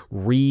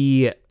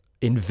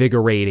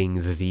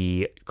 reinvigorating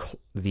the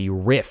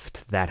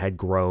rift that had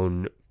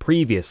grown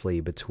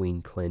previously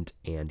between Clint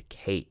and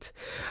Kate.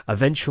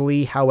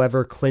 Eventually,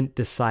 however, Clint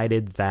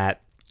decided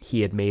that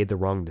he had made the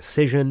wrong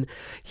decision.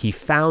 He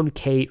found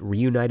Kate,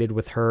 reunited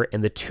with her,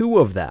 and the two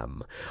of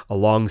them,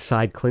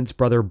 alongside Clint's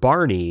brother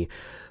Barney,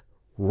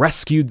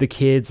 rescued the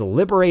kids,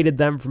 liberated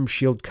them from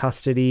S.H.I.E.L.D.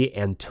 custody,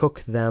 and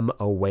took them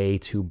away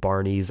to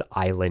Barney's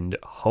island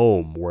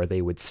home, where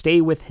they would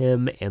stay with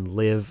him and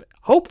live,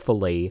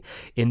 hopefully,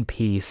 in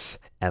peace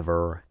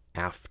ever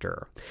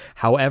after.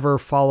 However,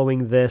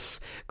 following this,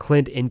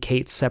 Clint and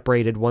Kate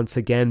separated once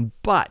again,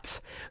 but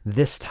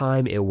this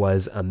time it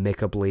was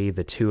amicably,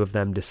 the two of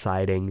them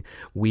deciding,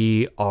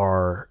 we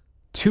are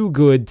too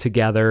good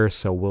together,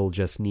 so we'll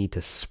just need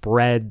to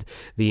spread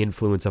the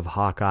influence of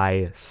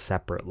Hawkeye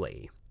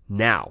separately.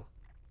 Now,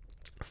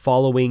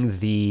 following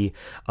the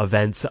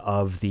events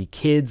of the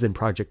kids and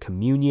Project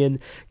Communion,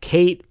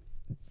 Kate,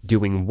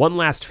 doing one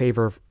last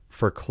favor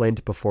for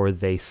Clint before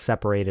they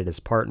separated as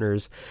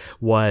partners,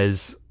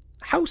 was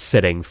house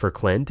sitting for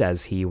Clint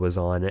as he was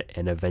on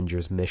an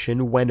Avengers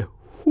mission, when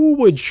who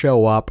would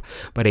show up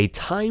but a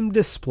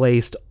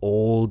time-displaced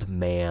old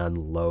man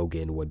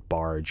Logan would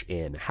barge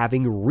in,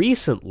 having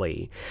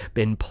recently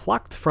been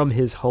plucked from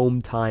his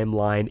home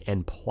timeline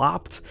and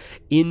plopped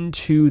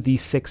into the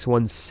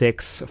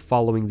 616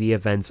 following the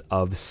events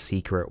of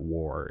Secret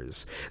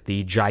Wars,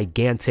 the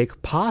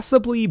gigantic,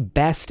 possibly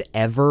best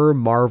ever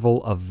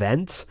Marvel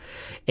event.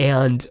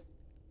 And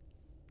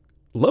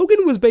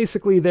Logan was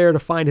basically there to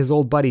find his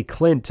old buddy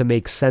Clint to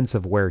make sense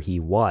of where he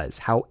was.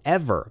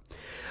 However,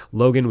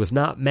 Logan was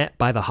not met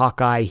by the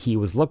Hawkeye he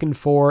was looking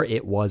for.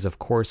 It was, of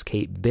course,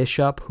 Kate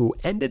Bishop, who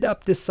ended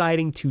up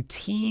deciding to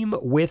team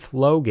with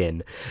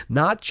Logan,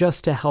 not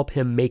just to help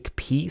him make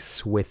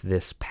peace with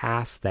this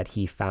past that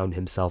he found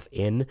himself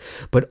in,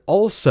 but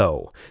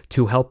also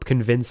to help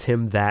convince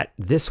him that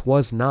this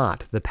was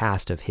not the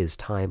past of his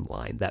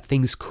timeline, that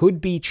things could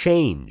be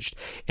changed,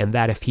 and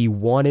that if he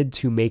wanted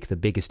to make the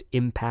biggest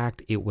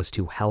impact, it was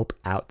to help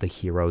out the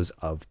heroes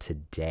of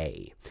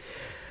today.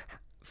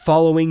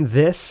 Following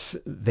this,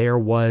 there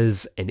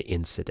was an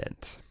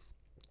incident.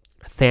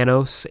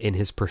 Thanos, in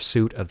his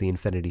pursuit of the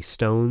Infinity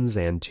Stones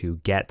and to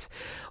get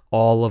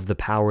all of the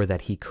power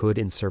that he could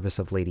in service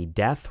of Lady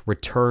Death,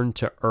 returned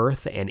to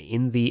Earth, and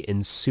in the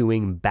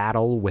ensuing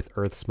battle with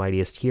Earth's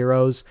mightiest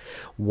heroes,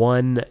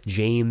 one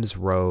James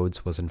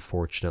Rhodes was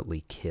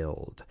unfortunately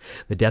killed.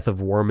 The death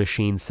of War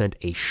Machine sent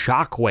a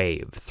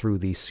shockwave through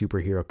the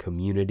superhero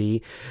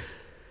community,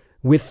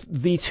 with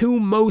the two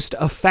most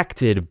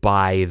affected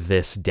by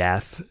this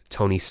death,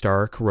 Tony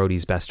Stark,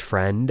 Rhodey's best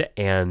friend,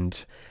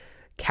 and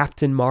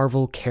Captain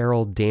Marvel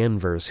Carol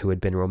Danvers, who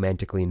had been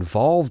romantically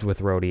involved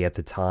with Rhodey at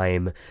the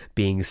time,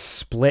 being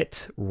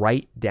split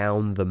right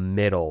down the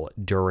middle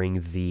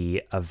during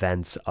the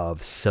events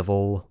of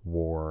Civil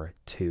War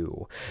II.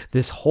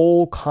 This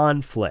whole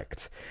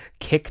conflict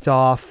kicked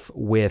off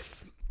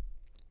with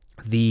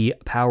the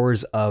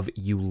powers of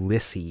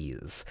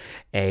Ulysses,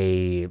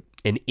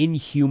 an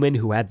inhuman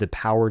who had the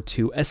power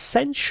to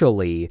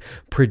essentially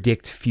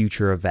predict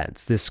future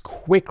events. This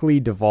quickly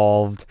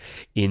devolved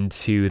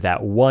into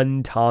that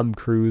one Tom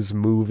Cruise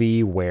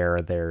movie where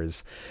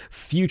there's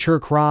future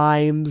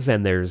crimes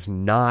and there's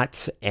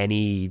not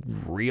any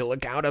real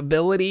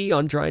accountability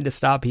on trying to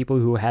stop people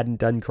who hadn't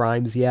done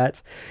crimes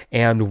yet.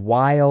 And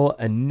while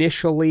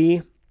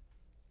initially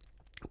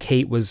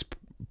Kate was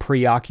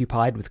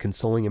preoccupied with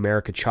consoling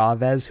America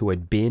Chavez, who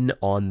had been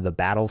on the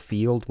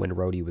battlefield when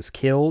Rhodey was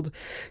killed,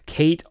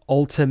 Kate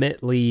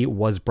ultimately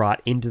was brought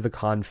into the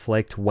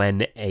conflict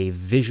when a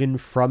vision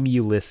from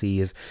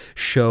Ulysses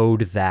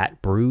showed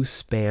that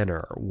Bruce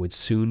Banner would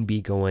soon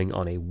be going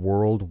on a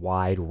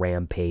worldwide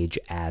rampage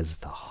as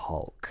the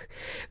Hulk.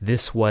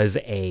 This was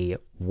a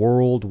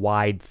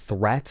worldwide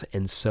threat,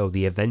 and so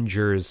the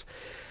Avengers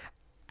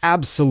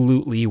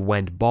absolutely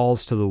went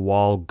balls to the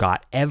wall,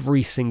 got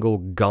every single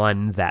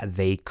gun that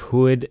they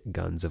could,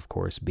 guns of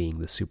course being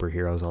the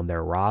superheroes on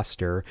their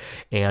roster,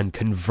 and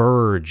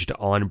converged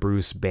on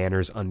Bruce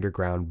Banner's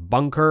underground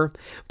bunker,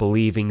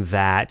 believing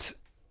that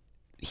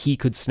he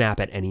could snap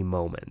at any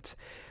moment.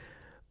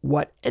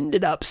 What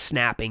ended up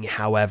snapping,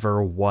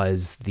 however,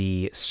 was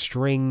the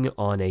string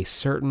on a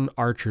certain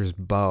archer's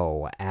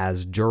bow,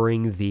 as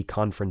during the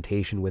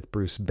confrontation with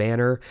Bruce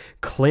Banner,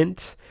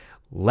 Clint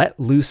let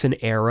loose an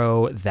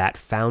arrow that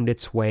found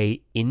its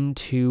way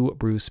into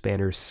Bruce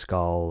Banner's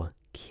skull,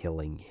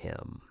 killing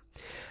him.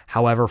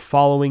 However,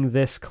 following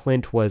this,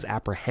 Clint was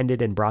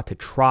apprehended and brought to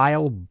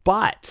trial,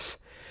 but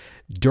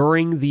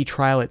during the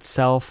trial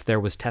itself, there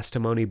was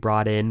testimony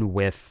brought in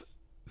with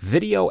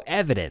video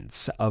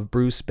evidence of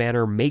Bruce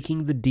Banner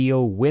making the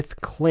deal with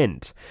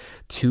Clint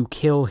to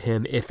kill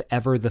him if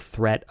ever the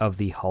threat of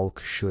the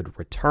Hulk should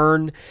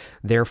return.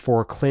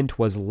 Therefore, Clint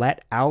was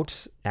let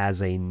out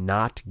as a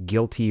not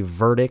guilty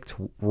verdict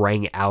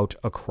rang out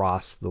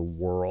across the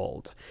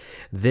world.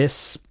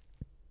 This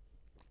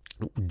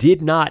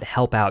did not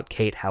help out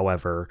Kate,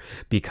 however,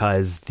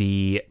 because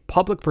the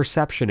public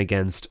perception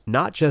against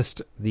not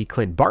just the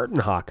Clint Barton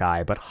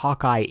Hawkeye, but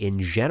Hawkeye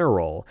in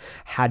general,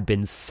 had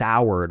been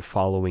soured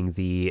following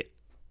the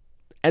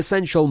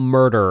essential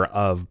murder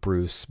of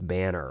Bruce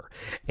Banner,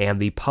 and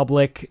the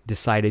public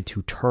decided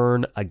to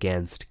turn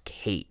against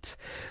Kate,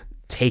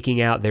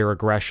 taking out their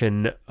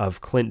aggression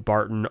of Clint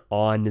Barton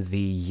on the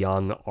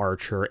young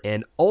Archer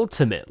and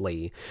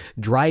ultimately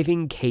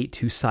driving Kate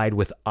to side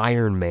with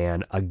Iron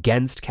Man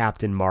against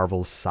Captain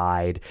Marvel's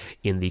side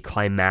in the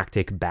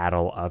climactic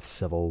battle of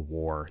Civil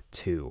War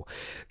II.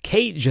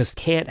 Kate just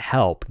can't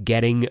help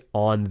getting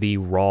on the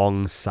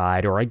wrong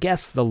side, or I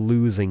guess the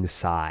losing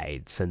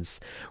side, since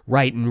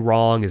right and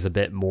wrong is a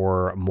bit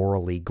more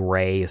morally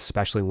gray,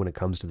 especially when it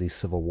comes to these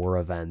Civil War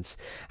events.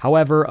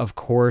 However, of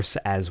course,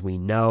 as we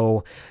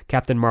know,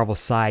 Captain Marvel's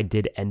side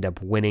did end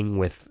up winning,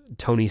 with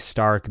Tony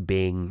Stark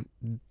being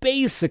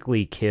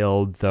basically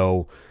killed,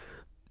 though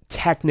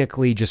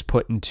technically just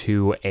put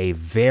into a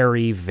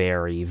very,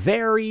 very,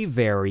 very,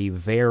 very,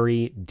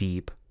 very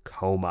deep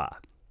coma.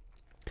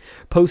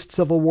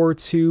 Post-Civil War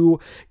II,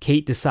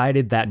 Kate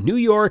decided that New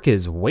York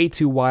is way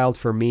too wild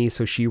for me,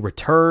 so she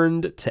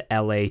returned to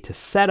LA to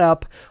set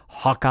up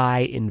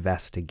Hawkeye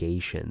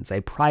Investigations,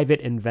 a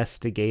private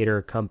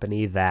investigator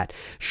company that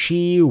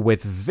she,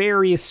 with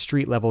various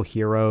street-level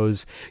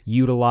heroes,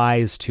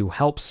 utilized to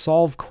help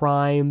solve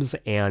crimes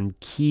and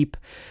keep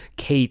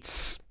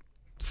Kate's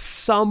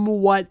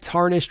somewhat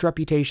tarnished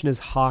reputation as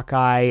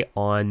Hawkeye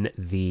on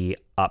the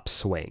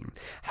upswing.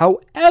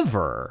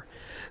 However,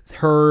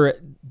 her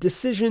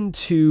decision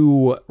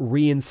to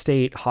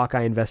reinstate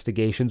Hawkeye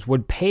Investigations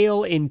would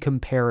pale in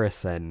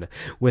comparison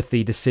with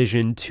the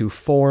decision to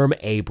form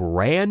a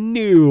brand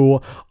new,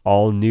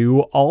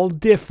 all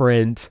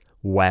different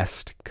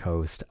West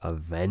Coast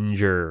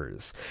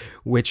Avengers,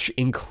 which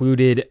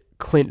included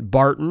Clint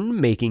Barton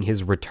making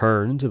his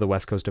return to the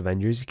West Coast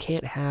Avengers. You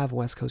can't have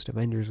West Coast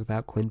Avengers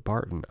without Clint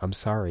Barton. I'm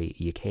sorry,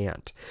 you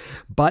can't.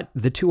 But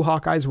the two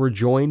Hawkeyes were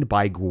joined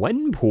by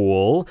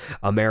Gwenpool,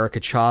 America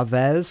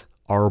Chavez,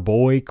 our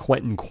boy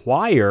Quentin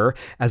Quire,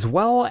 as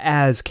well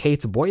as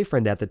Kate's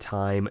boyfriend at the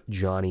time,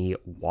 Johnny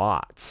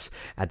Watts.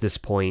 At this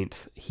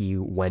point, he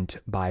went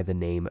by the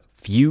name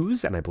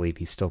Fuse, and I believe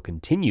he still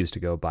continues to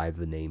go by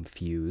the name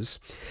Fuse.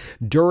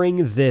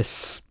 During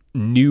this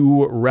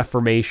new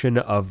reformation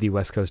of the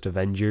West Coast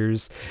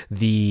Avengers,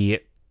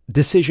 the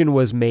decision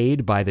was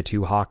made by the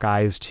two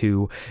Hawkeyes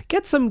to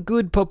get some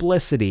good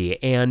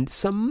publicity and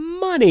some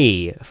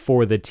money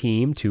for the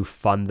team to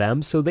fund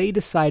them, so they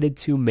decided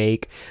to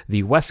make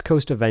the West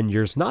Coast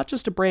Avengers not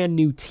just a brand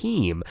new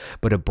team,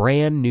 but a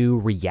brand new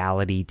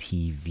reality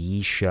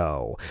TV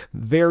show,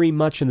 very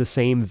much in the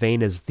same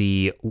vein as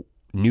the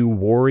New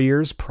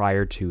Warriors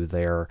prior to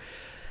their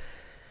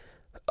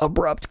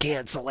abrupt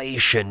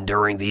cancellation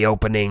during the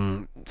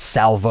opening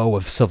salvo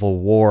of Civil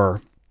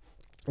War.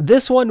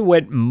 This one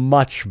went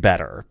much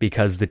better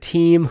because the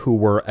team, who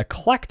were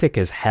eclectic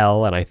as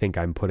hell, and I think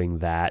I'm putting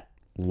that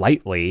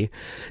lightly,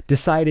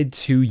 decided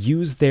to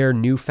use their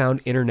newfound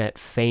internet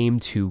fame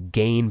to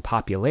gain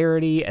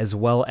popularity as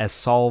well as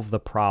solve the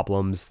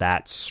problems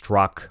that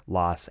struck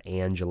Los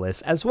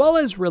Angeles, as well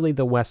as really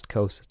the West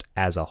Coast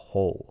as a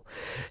whole.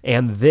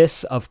 And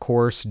this, of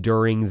course,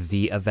 during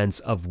the events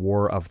of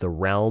War of the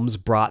Realms,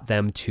 brought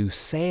them to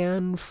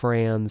San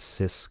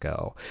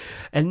Francisco,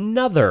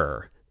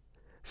 another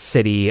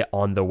city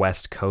on the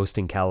West Coast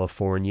in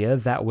California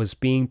that was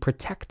being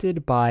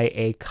protected by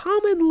a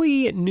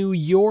commonly New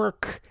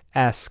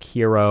York-esque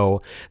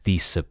hero, the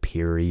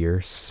Superior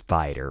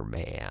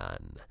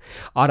Spider-Man.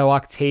 Otto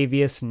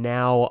Octavius,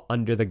 now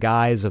under the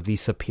guise of the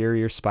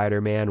Superior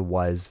Spider-Man,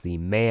 was the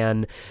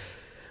man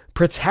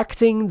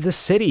protecting the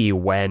city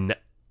when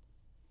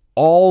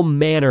all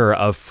manner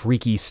of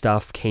freaky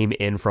stuff came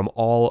in from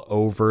all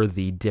over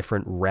the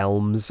different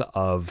realms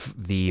of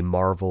the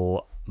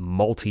Marvel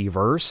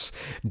multiverse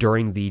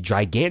during the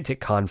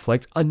gigantic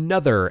conflict.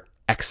 Another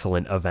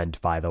excellent event,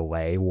 by the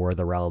way, War of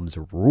the Realms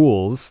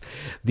rules.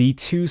 The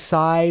two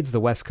sides, the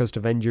West Coast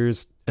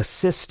Avengers,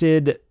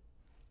 assisted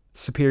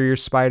Superior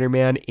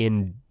Spider-Man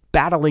in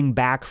battling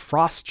back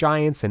frost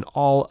giants and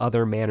all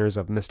other manners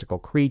of mystical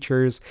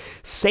creatures,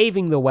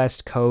 saving the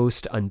West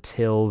Coast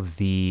until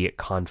the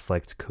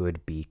conflict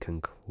could be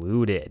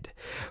concluded.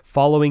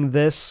 Following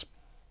this,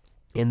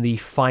 in the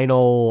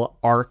final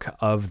arc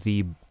of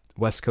the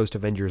West Coast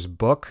Avengers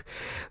book,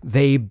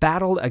 they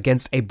battled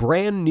against a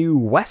brand new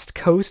West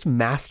Coast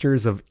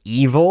Masters of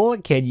Evil.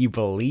 Can you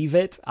believe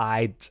it?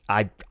 I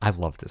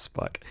love this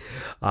book.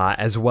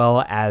 As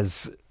well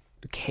as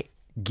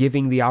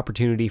giving the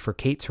opportunity for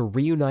Kate to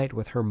reunite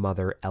with her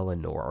mother,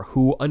 Eleanor,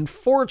 who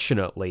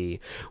unfortunately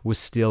was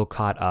still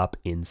caught up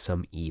in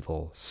some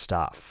evil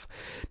stuff.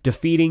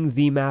 Defeating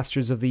the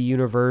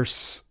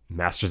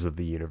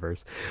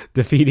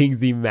defeating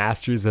the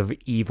Masters of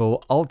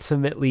Evil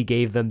ultimately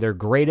gave them their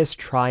greatest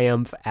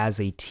triumph as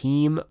a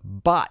team,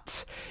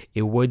 but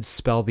it would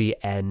spell the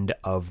end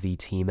of the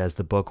team as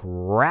the book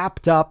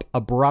wrapped up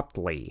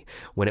abruptly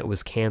when it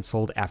was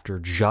canceled after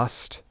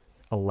just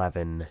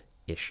 11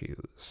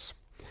 issues.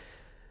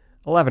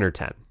 11 or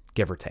 10,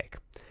 give or take.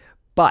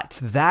 But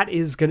that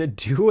is going to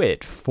do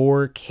it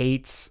for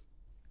Kate's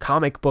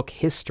comic book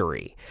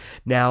history.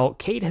 Now,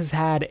 Kate has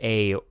had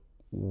a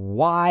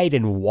wide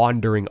and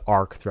wandering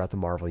arc throughout the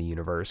Marvel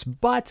Universe,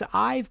 but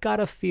I've got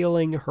a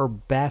feeling her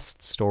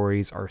best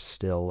stories are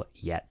still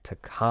yet to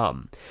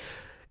come.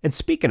 And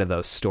speaking of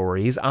those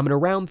stories, I'm going to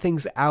round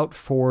things out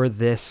for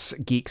this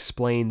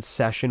Geeksplained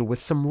session with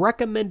some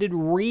recommended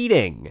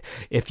reading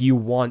if you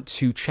want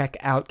to check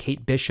out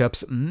Kate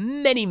Bishop's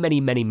many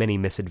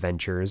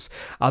misadventures.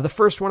 The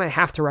first one I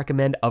have to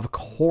recommend, of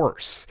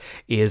course,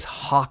 is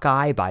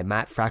Hawkeye by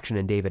Matt Fraction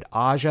and David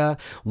Aja,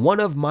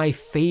 one of my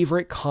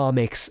favorite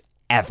comics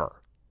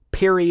ever.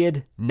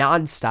 Period.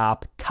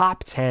 Nonstop.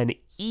 Top 10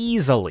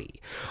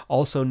 easily.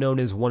 Also known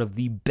as one of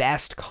the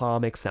best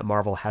comics that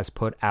Marvel has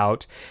put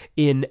out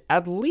in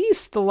at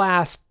least the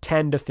last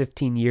 10 to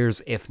 15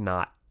 years, if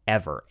not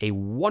ever. A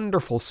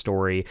wonderful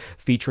story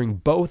featuring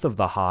both of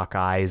the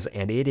Hawkeyes,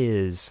 and it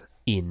is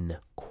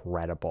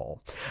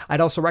incredible.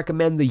 I'd also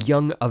recommend the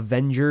Young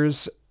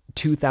Avengers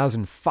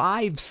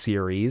 2005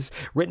 series,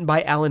 written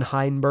by Alan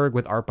Heinberg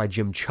with art by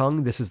Jim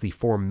Chung. This is the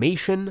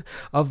formation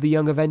of the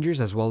Young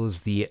Avengers, as well as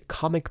the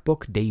comic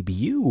book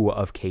debut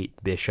of Kate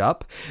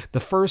Bishop.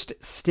 The first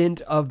stint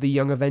of the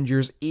Young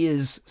Avengers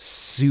is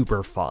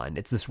super fun.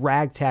 It's this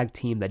ragtag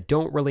team that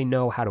don't really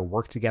know how to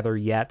work together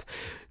yet,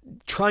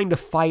 trying to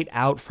fight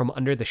out from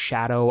under the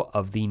shadow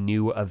of the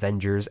new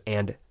Avengers,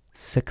 and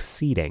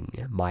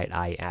succeeding, might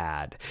I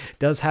add.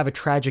 Does have a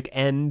tragic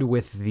end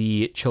with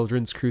the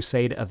Children's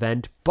Crusade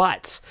event,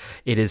 but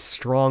it is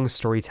strong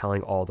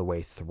storytelling all the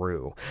way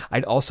through.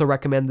 I'd also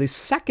recommend the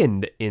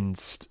second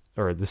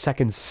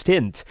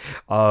stint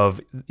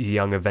of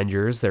Young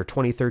Avengers, their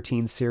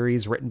 2013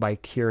 series written by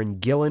Kieran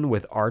Gillen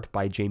with art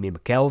by Jamie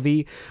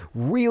McKelvey.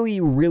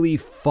 Really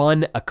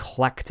fun,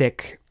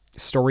 eclectic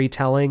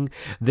storytelling.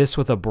 This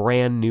with a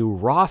brand new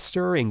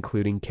roster,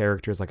 including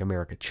characters like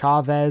America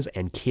Chavez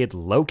and Kid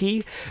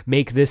Loki,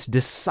 make this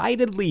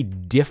decidedly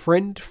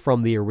different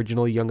from the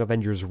original Young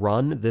Avengers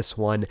run. This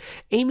one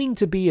aiming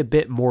to be a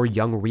bit more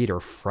young reader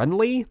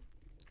friendly,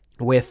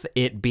 with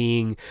it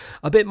being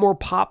a bit more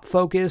pop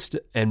focused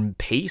and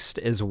paced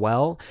as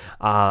well.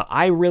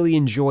 I really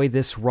enjoy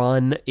this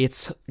run.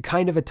 It's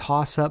kind of a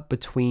toss up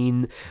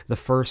between the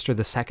first or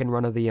the second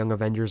run of the Young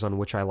Avengers, on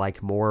which I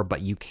like more,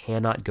 but you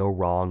cannot go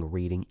wrong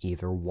reading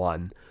either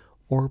one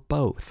or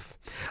both.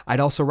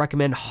 I'd also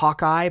recommend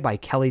Hawkeye by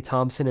Kelly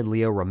Thompson and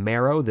Leo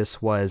Romero. This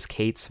was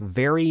Kate's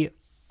very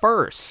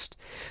first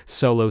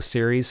solo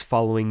series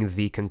following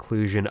the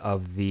conclusion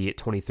of the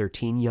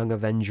 2013 Young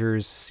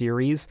Avengers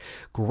series.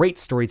 Great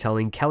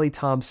storytelling. Kelly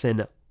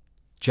Thompson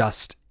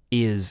just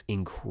is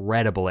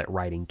incredible at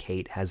writing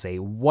Kate, has a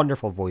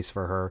wonderful voice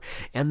for her,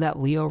 and that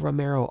Leo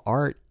Romero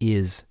art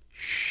is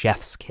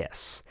chef's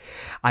kiss.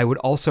 I would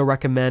also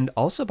recommend,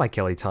 also by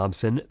Kelly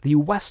Thompson, the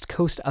West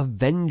Coast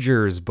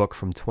Avengers book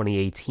from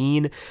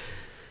 2018.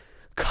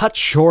 Cut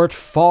short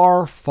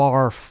far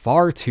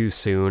too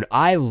soon.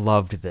 I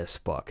loved this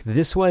book.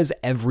 This was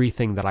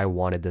everything that I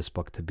wanted this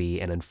book to be,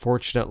 and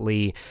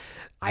unfortunately,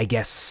 I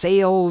guess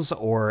sales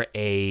or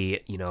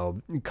a,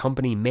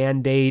 company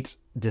mandate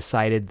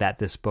decided that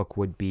this book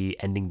would be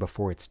ending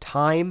before its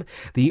time.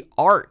 The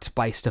art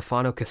by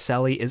Stefano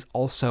Caselli is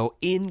also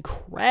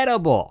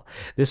incredible.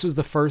 This was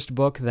the first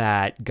book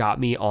that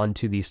got me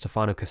onto the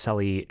Stefano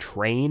Caselli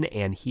train,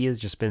 and he has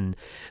just been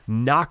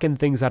knocking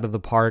things out of the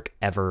park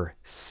ever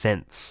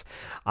since.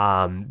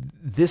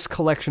 This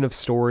collection of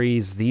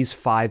stories, these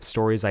 5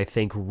 stories, I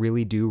think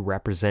really do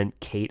represent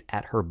Kate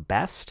at her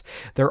best.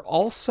 They're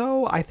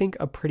also, I think,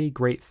 a pretty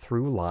great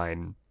through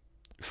line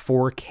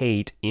for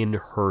Kate in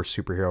her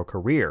superhero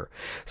career.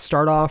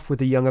 Start off with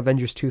the Young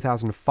Avengers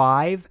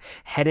 2005,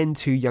 head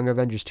into Young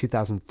Avengers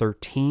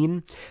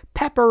 2013,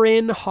 pepper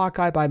in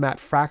Hawkeye by Matt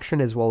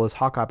Fraction, as well as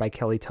Hawkeye by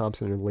Kelly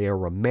Thompson and Leo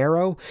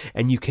Romero,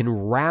 and you can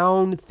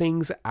round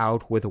things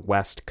out with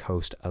West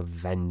Coast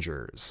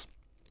Avengers.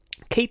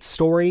 Kate's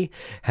story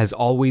has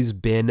always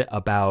been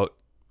about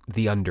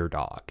the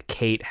underdog.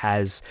 Kate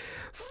has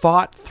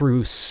fought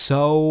through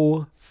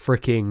so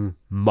freaking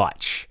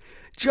much.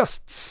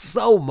 Just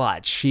so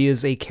much. She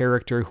is a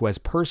character who has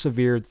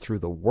persevered through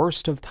the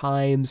worst of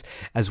times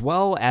as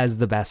well as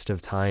the best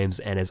of times,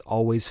 and has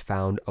always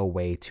found a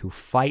way to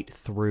fight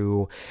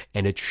through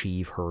and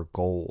achieve her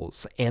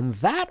goals. And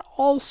that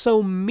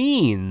also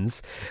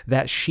means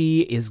that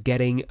she is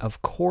getting,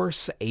 of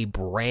course, a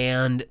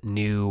brand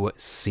new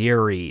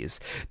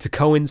series to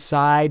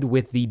coincide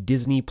with the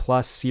Disney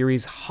Plus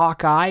series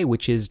Hawkeye,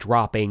 which is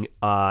dropping,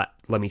 let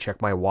me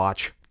check my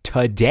watch,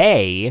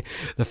 today.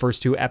 The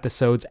first 2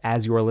 episodes,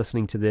 as you are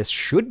listening to this,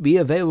 should be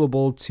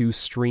available to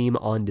stream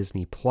on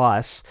Disney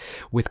Plus,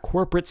 with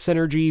Corporate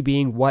Synergy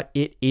being what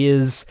it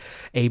is,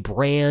 a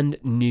brand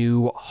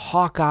new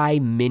Hawkeye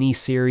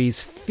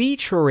miniseries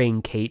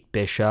featuring Kate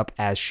Bishop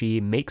as she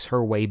makes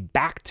her way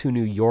back to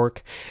New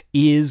York,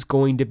 is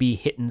going to be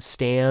hitting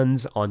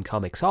stands on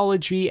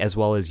Comixology as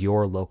well as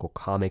your local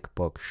comic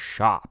book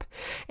shop.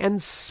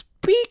 And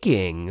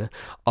speaking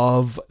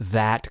of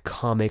that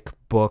comic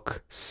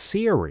book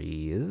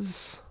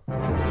series,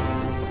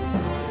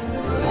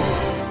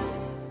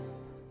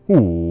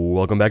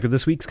 Welcome back to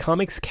this week's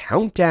Comics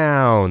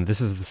Countdown. This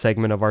is the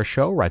segment of our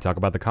show where I talk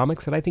about the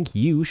comics that I think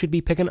you should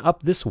be picking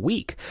up this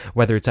week,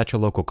 whether it's at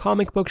your local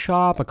comic book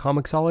shop, a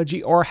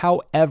Comixology, or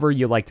however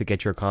you like to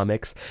get your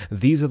comics.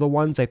 These are the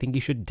ones I think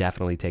you should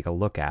definitely take a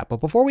look at. But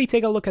before we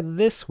take a look at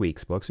this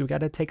week's books, we've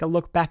got to take a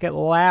look back at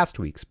last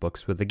week's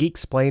books with the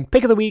Geeksplained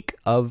Pick of the Week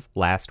of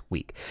last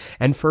week.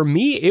 And for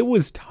me, it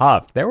was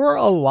tough. There were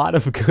a lot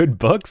of good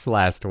books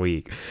last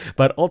week,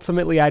 but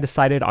ultimately I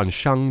decided on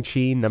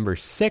Shang-Chi number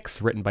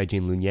 6, written by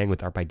Gene Luen Yang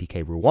with art by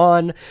DK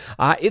Ruan.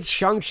 It's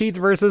Shang-Chi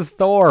versus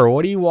Thor.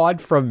 What do you want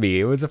from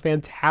me? It was a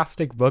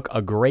fantastic book,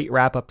 a great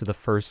wrap up to the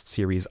first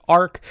series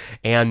arc,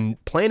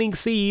 and planting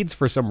seeds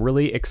for some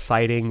really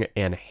exciting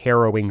and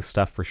harrowing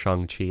stuff for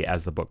Shang-Chi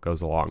as the book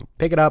goes along.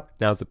 Pick it up.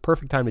 Now's the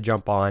perfect time to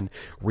jump on.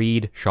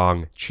 Read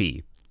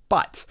Shang-Chi.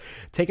 But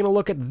taking a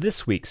look at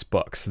this week's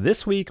books.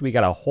 This week, we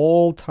got a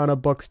whole ton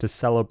of books to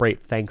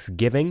celebrate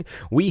Thanksgiving.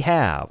 We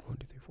have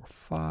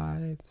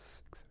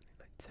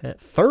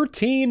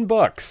 13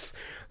 books.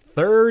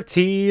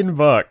 13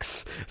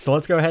 books. So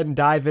let's go ahead and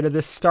dive into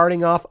this,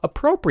 starting off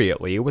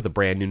appropriately with a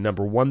brand new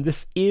number 1.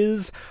 This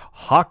is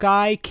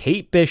Hawkeye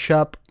Kate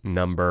Bishop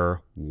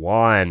number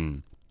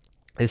 1.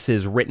 This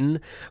is written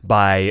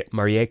by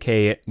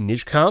Marieke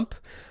Nijkamp.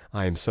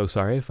 I am so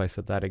sorry if I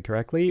said that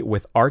incorrectly,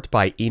 with art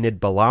by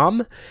Enid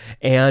Balam.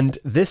 And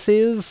this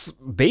is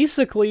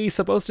basically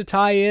supposed to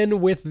tie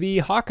in with the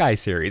Hawkeye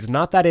series.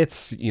 Not that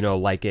it's,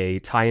 like a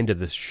tie-in to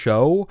this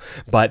show,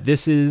 but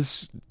this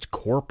is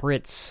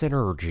corporate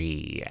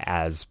synergy,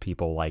 as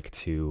people like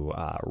to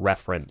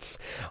reference.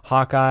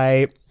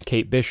 Hawkeye,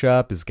 Kate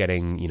Bishop is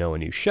getting, a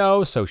new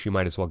show, so she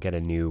might as well get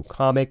a new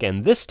comic.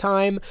 And this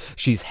time,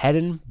 she's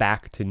heading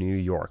back to New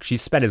York.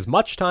 She's spent as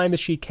much time as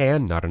she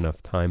can, not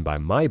enough time by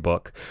my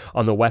book,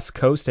 on the West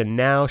Coast, and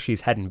now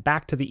she's heading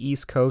back to the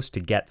East Coast to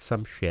get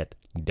some shit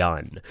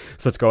done.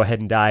 So let's go ahead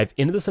and dive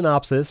into the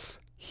synopsis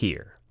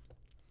here.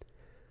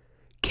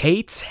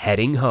 Kate's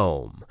heading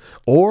home,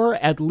 or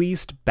at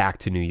least back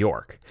to New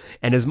York.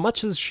 And as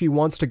much as she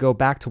wants to go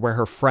back to where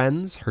her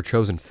friends, her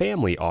chosen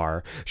family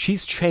are,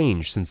 she's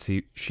changed since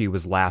she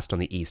was last on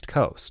the East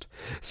Coast.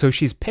 So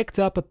she's picked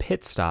up a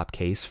pit stop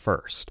case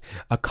first,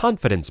 a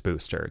confidence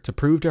booster to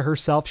prove to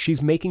herself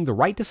she's making the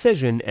right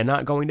decision and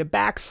not going to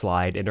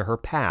backslide into her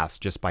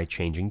past just by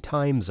changing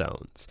time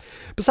zones.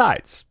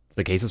 Besides,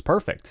 the case is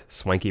perfect.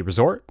 Swanky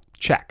resort?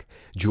 Check.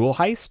 Jewel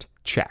heist?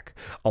 Check.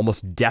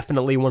 Almost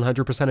definitely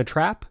 100% a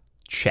trap?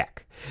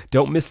 Check.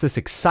 Don't miss this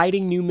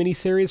exciting new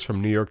miniseries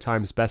from New York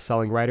Times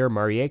bestselling writer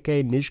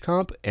Marieke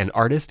Nijkamp and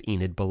artist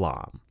Enid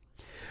Balam.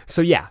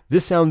 So yeah,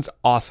 this sounds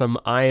awesome.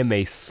 I am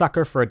a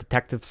sucker for a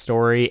detective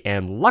story,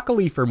 and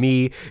luckily for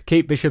me,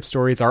 Kate Bishop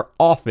stories are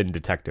often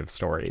detective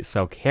stories,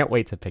 so can't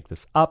wait to pick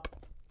this up.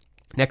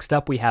 Next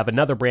up, we have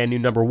another brand new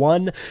number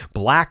 1,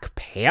 Black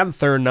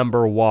Panther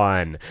number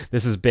 1.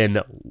 This has been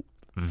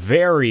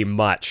very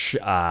much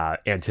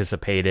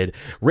anticipated,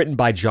 written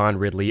by John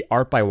Ridley,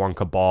 art by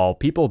Wonka Ball.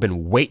 People have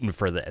been waiting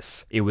for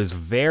this. It was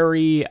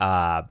very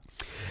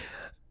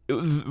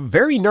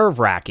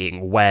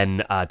nerve-wracking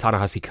when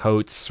Ta-Nehisi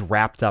Coates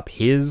wrapped up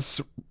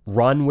his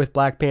run with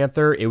Black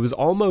Panther. It was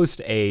almost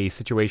a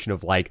situation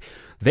of like,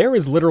 there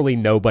is literally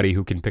nobody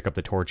who can pick up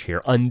the torch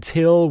here,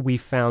 until we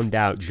found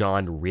out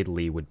John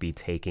Ridley would be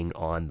taking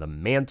on the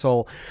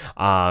mantle.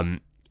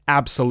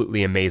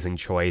 Absolutely amazing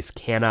choice.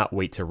 Cannot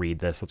wait to read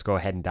this. Let's go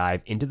ahead and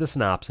dive into the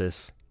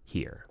synopsis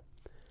here.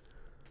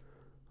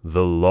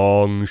 The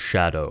Long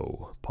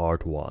Shadow,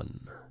 Part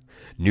 1.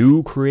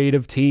 New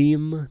creative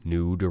team,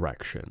 new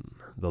direction.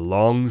 The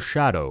Long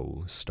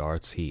Shadow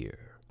starts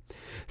here.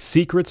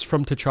 Secrets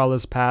from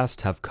T'Challa's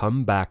past have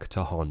come back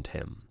to haunt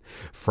him.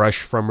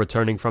 Fresh from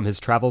returning from his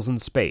travels in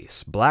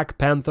space, Black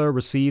Panther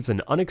receives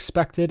an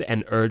unexpected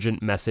and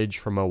urgent message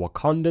from a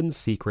Wakandan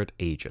secret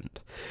agent.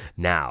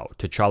 Now,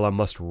 T'Challa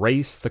must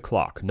race the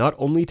clock, not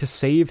only to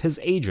save his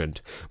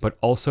agent, but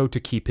also to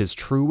keep his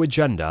true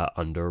agenda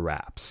under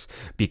wraps.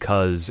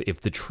 Because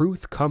if the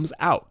truth comes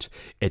out,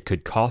 it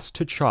could cost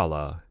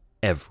T'Challa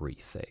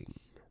everything.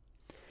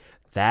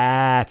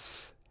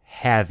 That's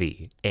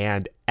heavy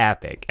and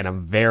epic, and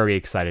I'm very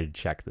excited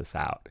to check this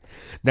out.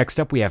 Next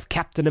up, we have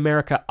Captain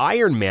America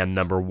Iron Man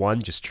number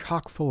 1, just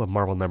chock full of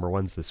Marvel number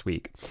 1s this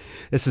week.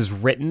 This is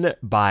written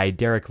by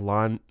Derek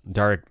Landy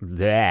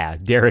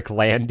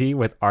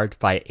with art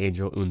by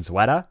Angel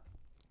Unzueta.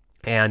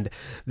 And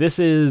this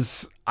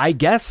is, I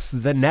guess,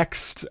 the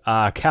next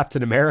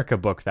Captain America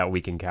book that we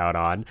can count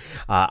on.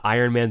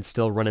 Iron Man's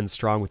still running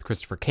strong with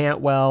Christopher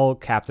Cantwell.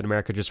 Captain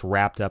America just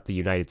wrapped up the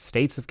United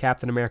States of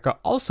Captain America,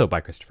 also by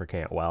Christopher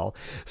Cantwell.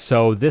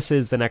 So this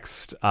is the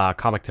next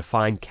comic to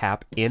find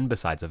Cap in,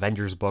 besides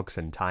Avengers books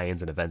and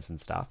tie-ins and events and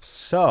stuff.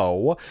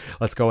 So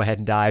let's go ahead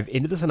and dive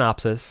into the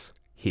synopsis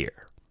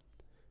here.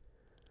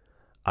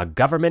 A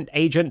government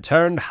agent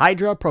turned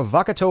Hydra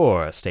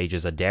provocateur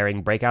stages a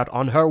daring breakout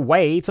on her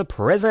way to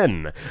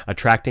prison,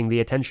 attracting the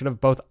attention of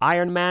both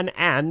Iron Man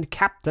and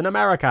Captain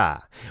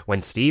America.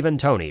 When Steve and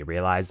Tony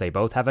realize they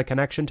both have a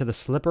connection to the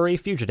slippery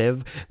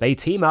fugitive, they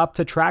team up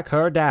to track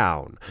her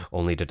down,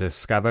 only to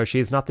discover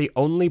she's not the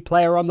only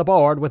player on the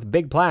board with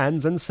big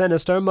plans and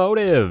sinister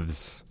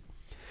motives.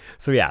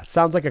 So yeah,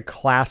 sounds like a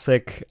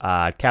classic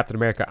Captain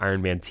America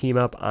Iron Man team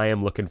up. I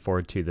am looking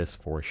forward to this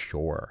for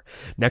sure.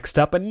 Next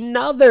up,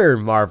 another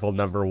Marvel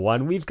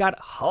 #1. We've got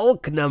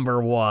Hulk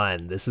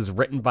 #1. This is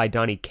written by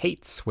Donny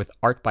Cates with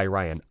art by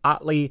Ryan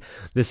Ottley.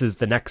 This is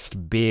the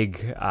next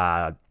big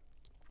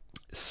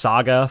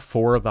saga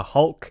for the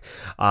Hulk.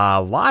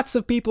 Lots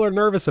of people are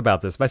nervous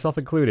about this, myself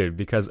included,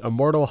 because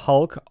Immortal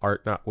Hulk,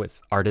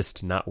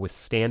 artist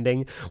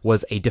notwithstanding,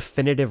 was a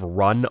definitive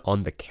run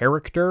on the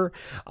character.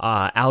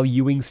 Al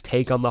Ewing's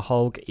take on the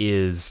Hulk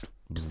is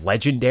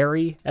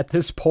legendary at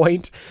this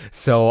point,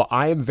 so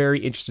I am very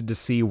interested to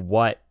see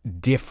what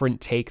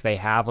different take they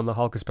have on the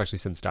Hulk, especially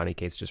since Donny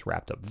Cates just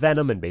wrapped up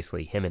Venom, and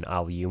basically him and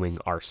Al Ewing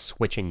are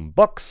switching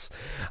books.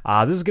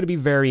 This is going to be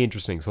very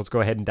interesting, so let's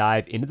go ahead and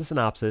dive into the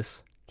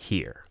synopsis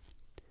here.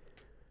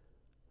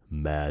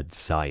 Mad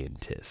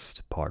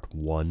Scientist, Part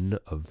 1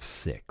 of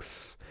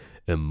 6.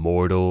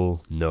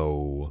 Immortal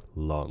no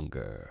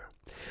longer.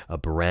 A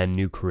brand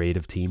new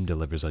creative team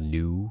delivers a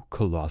new,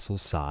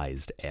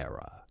 colossal-sized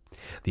era.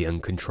 The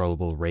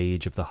uncontrollable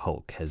rage of the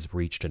Hulk has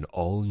reached an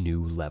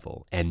all-new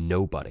level, and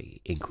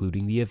nobody,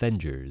 including the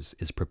Avengers,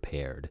 is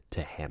prepared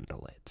to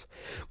handle it.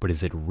 But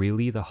is it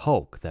really the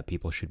Hulk that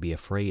people should be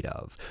afraid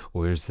of,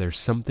 or is there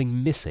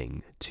something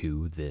missing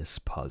to this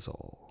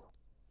puzzle?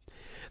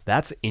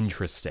 That's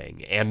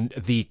interesting. And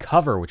the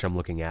cover, which I'm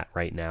looking at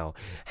right now,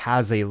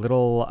 has a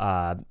little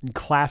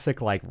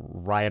classic, like,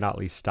 Ryan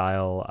Ottley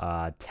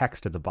style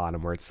text at the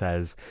bottom where it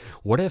says,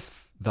 "What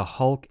if the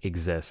Hulk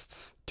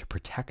exists to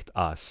protect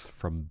us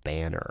from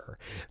Banner?"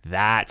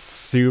 That's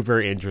super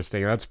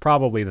interesting. That's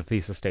probably the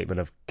thesis statement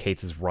of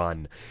Cates'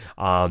 run.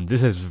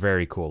 This is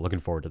very cool. Looking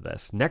forward to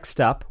this. Next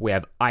up, we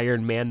have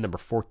Iron Man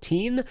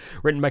 #14,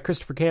 written by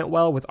Christopher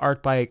Cantwell with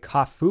art by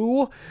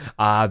Kafu.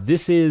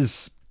 This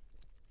is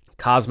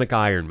Cosmic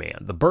Iron Man.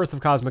 The birth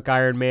of Cosmic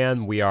Iron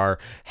Man. We are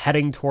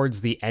heading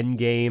towards the end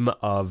game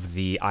of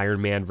the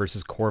Iron Man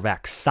versus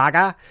Korvac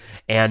saga,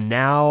 and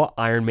now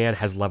Iron Man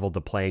has leveled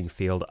the playing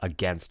field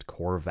against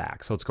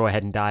Korvac. So let's go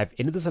ahead and dive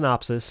into the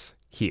synopsis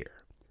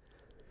here.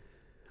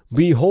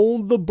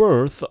 Behold the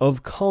birth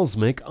of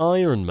Cosmic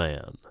Iron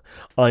Man.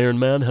 Iron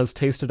Man has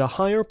tasted a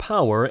higher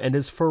power and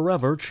is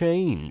forever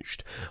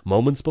changed.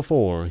 Moments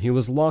before, he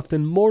was locked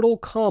in mortal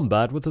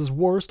combat with his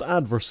worst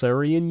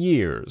adversary in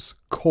years,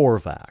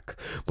 Korvac,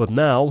 but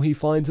now he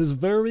finds his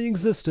very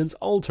existence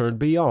altered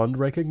beyond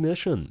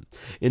recognition.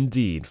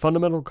 Indeed,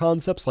 fundamental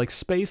concepts like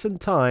space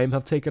and time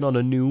have taken on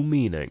a new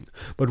meaning.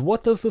 But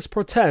what does this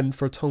portend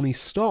for Tony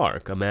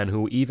Stark, a man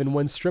who, even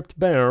when stripped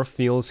bare,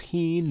 feels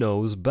he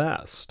knows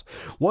best?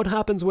 What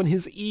happens when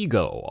his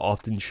ego,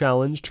 often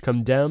challenged,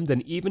 condemned,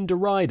 and even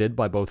derided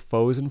by both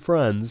foes and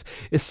friends,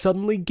 is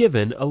suddenly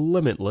given a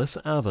limitless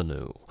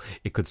avenue?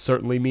 It could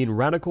certainly mean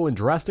radical and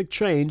drastic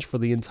change for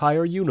the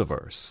entire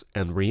universe,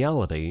 and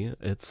reality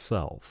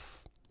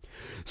itself.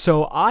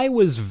 So I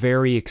was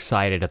very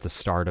excited at the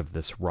start of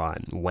this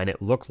run when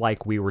it looked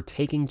like we were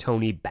taking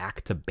Tony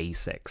back to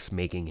basics,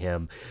 making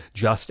him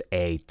just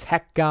a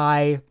tech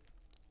guy,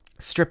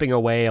 stripping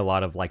away a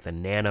lot of like the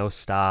nano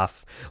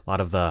stuff, a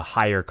lot of the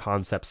higher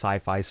concept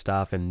sci-fi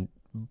stuff, and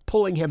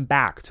pulling him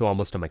back to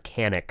almost a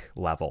mechanic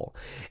level.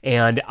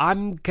 And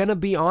I'm gonna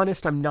be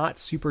honest, I'm not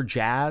super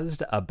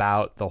jazzed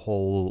about the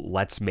whole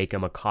let's make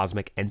him a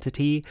cosmic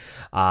entity.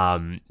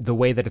 The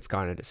way that it's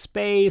gone into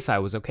space, I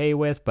was okay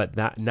with, but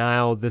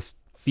now this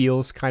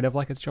feels kind of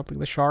like it's jumping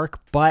the shark.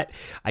 But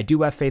I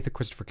do have faith in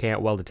Christopher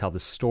Cantwell to tell the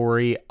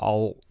story.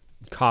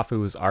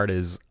 Kafu's art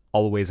is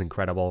always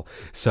incredible,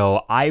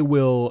 so I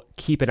will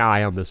keep an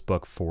eye on this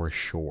book for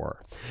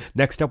sure.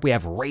 Next up, we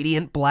have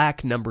Radiant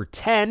Black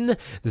 #10.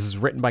 This is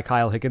written by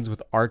Kyle Higgins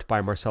with art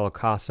by Marcelo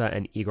Casa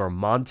and Igor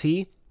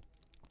Monti.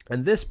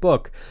 And this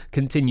book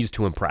continues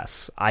to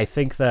impress. I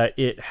think that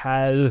it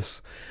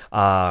has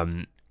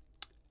kind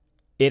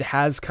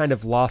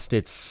of lost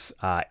its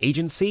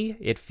agency.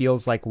 It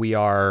feels like we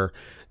are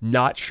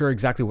not sure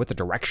exactly what the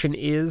direction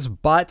is,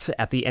 but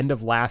at the end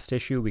of last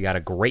issue, we got a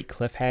great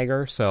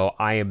cliffhanger, so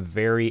I am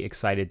very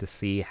excited to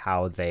see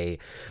how they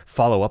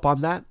follow up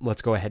on that.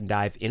 Let's go ahead and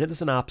dive into the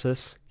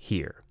synopsis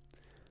here.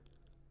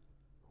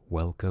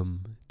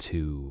 Welcome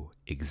to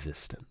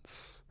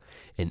existence,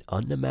 an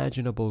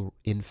unimaginable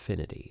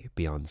infinity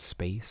beyond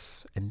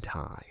space and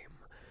time.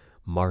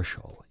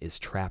 Marshall is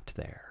trapped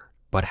there,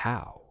 but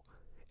how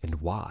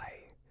and why?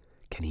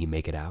 Can he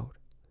make it out?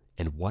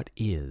 And what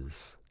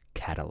is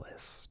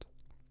Catalyst?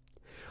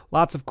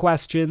 Lots of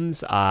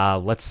questions.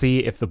 Let's see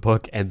if the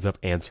book ends up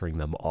answering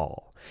them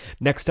all.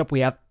 Next up,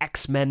 we have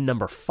X-Men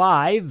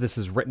 #5. This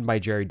is written by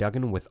Jerry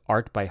Duggan with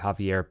art by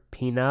Javier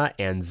Pina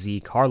and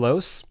Z.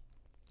 Carlos.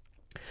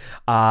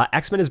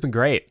 X-Men has been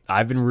great.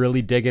 I've been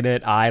really digging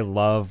it. I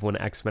love when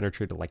X-Men are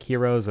treated like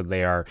heroes and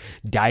they are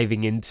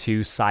diving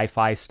into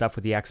sci-fi stuff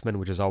with the X-Men,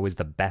 which is always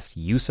the best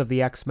use of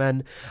the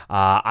X-Men.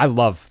 I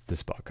love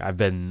this book. I've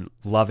been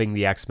loving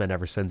the X-Men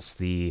ever since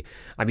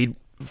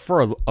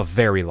for a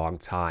very long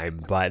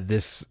time, but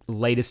this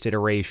latest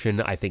iteration,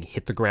 I think,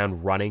 hit the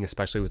ground running,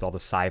 especially with all the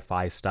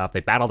sci-fi stuff. They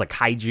battled a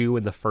kaiju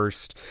in the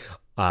first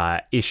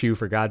issue,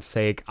 for God's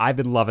sake. I've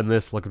been loving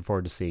this, looking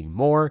forward to seeing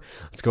more.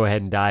 Let's go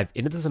ahead and dive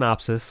into the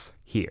synopsis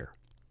here.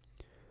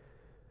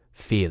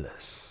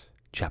 Fearless,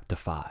 Chapter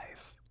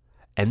 5.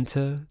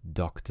 Enter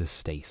Dr.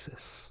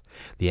 Stasis.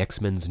 The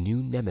X-Men's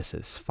new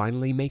nemesis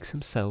finally makes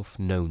himself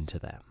known to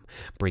them,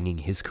 bringing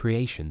his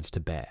creations to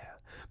bear.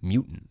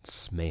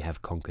 Mutants may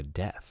have conquered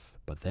death,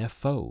 but their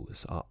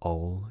foes are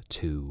all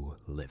too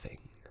living.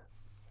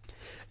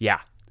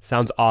 Yeah,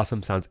 sounds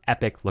awesome, sounds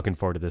epic. Looking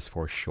forward to this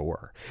for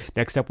sure.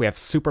 Next up, we have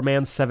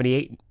Superman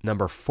 78,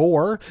 number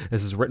 4.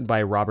 This is written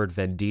by Robert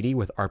Venditti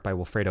with art by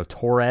Wilfredo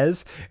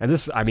Torres. And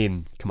this,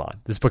 come on,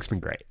 this book's been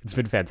great. It's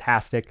been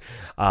fantastic.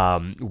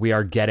 We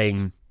are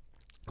getting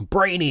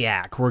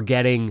Brainiac, we're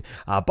getting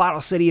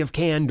Bottle City of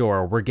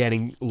Kandor, we're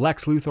getting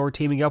Lex Luthor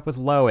teaming up with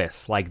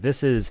Lois. Like,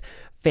 this is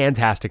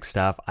fantastic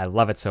stuff. I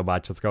love it so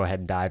much. Let's go ahead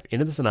and dive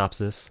into the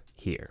synopsis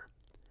here.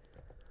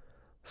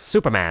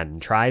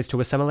 Superman tries to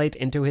assimilate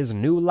into his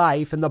new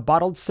life in the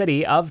bottled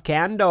city of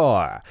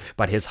Kandor,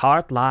 but his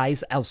heart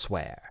lies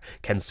elsewhere.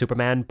 Can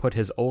Superman put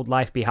his old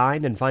life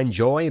behind and find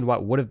joy in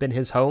what would have been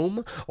his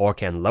home? Or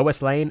can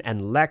Lois Lane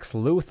and Lex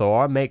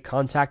Luthor make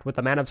contact with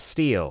the Man of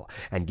Steel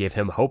and give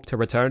him hope to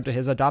return to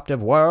his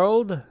adoptive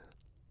world?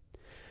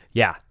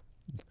 Yeah.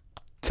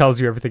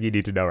 Tells you everything you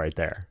need to know right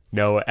there.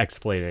 No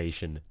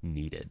explanation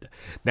needed.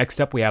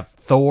 Next up, we have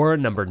Thor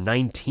number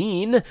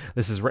 19.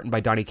 This is written by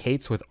Donny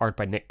Cates with art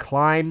by Nick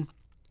Klein.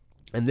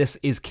 And this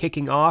is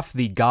kicking off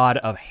the God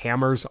of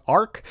Hammers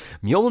arc.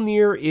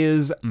 Mjolnir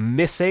is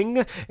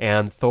missing,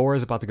 and Thor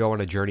is about to go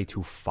on a journey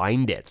to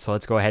find it. So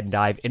let's go ahead and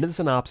dive into the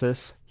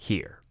synopsis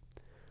here.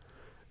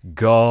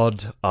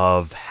 God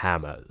of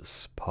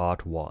Hammers,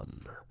 Part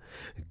 1.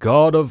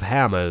 God of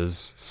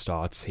Hammers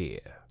starts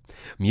here.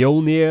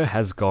 Mjolnir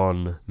has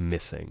gone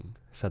missing.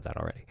 Said that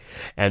already.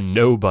 And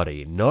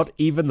nobody, not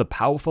even the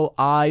powerful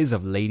eyes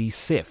of Lady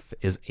Sif,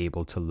 is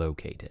able to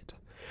locate it.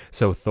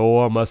 So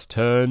Thor must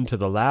turn to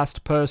the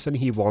last person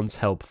he wants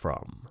help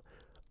from,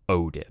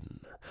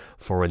 Odin.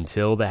 For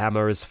until the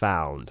hammer is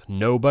found,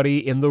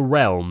 nobody in the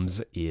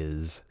realms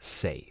is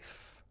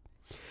safe.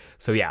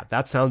 So yeah,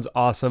 that sounds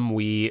awesome.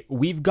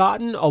 We've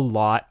gotten a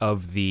lot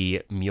of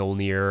the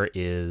Mjolnir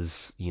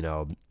is,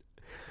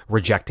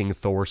 rejecting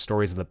Thor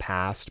stories in the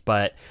past,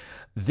 but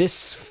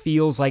this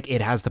feels like it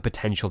has the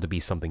potential to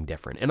be something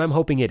different, and I'm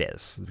hoping it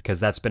is,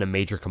 because that's been a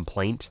major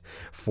complaint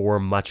for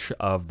much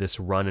of this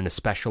run, and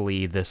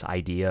especially this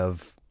idea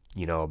of,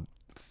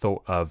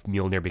 of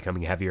Mjolnir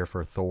becoming heavier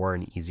for Thor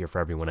and easier for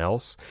everyone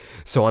else.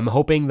 So I'm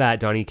hoping that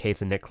Donny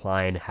Cates and Nick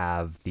Klein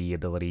have the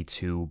ability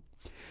to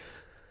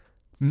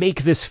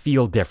make this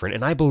feel different,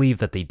 and I believe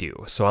that they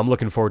do. So I'm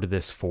looking forward to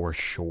this for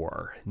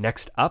sure.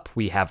 Next up,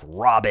 we have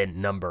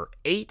Robin number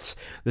 8.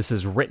 This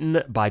is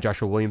written by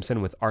Joshua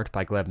Williamson with art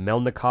by Gleb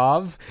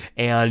Melnikov,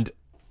 and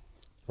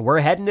we're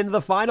heading into the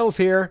finals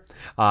here.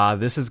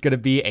 This is going to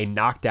be a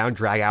knockdown,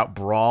 drag-out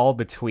brawl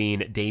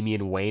between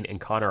Damian Wayne and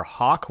Connor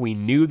Hawke. We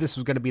knew this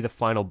was going to be the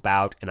final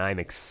bout, and I'm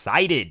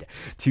excited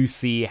to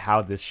see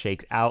how this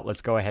shakes out.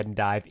 Let's go ahead and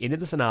dive into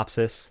the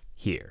synopsis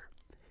here.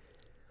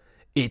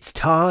 It's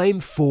time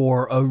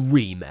for a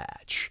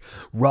rematch.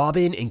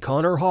 Robin and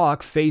Connor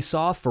Hawke face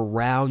off for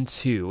round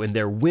 2 in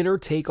their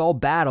winner-take-all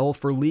battle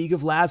for League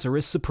of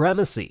Lazarus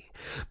supremacy.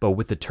 But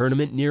with the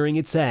tournament nearing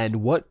its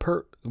end,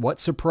 what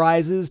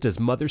surprises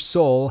does Mother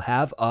Soul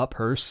have up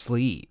her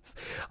sleeve?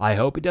 I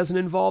hope it doesn't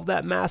involve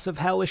that massive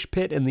hellish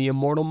pit and the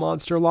immortal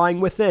monster lying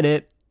within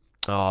it.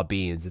 Aw,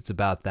 beans, it's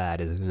about that,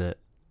 isn't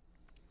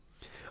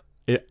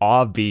it?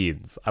 Aw,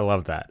 beans. I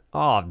love that.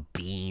 Aw,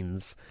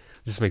 beans.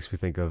 Just makes me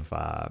think of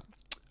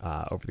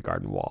Over the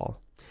Garden Wall.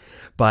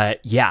 But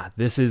yeah,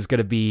 this is going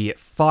to be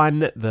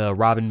fun. The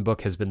Robin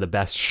book has been the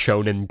best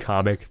shonen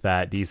comic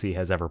that DC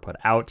has ever put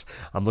out.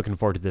 I'm looking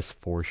forward to this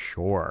for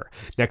sure.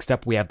 Next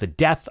up, we have The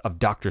Death of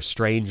Doctor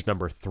Strange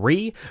number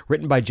 3,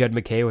 written by Jed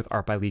MacKay with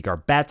art by Lee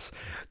Garbett.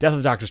 Death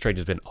of Doctor Strange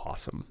has been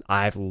awesome.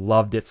 I've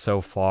loved it so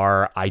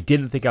far. I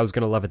didn't think I was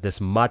going to love it this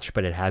much,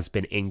 but it has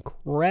been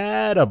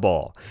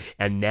incredible.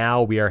 And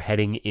now we are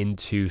heading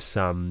into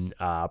some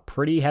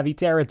pretty heavy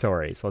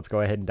territory. So let's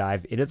go ahead and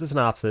dive into the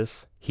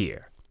synopsis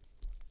here.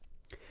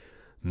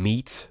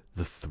 Meet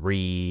the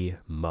Three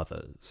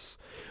Mothers.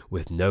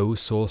 With no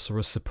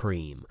Sorcerer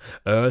Supreme,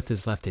 Earth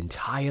is left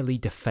entirely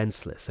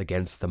defenseless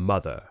against the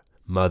Mother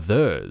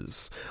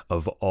mothers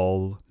of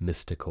all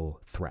mystical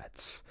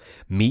threats.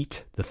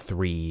 Meet the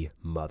three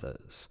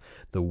mothers: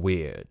 the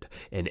weird,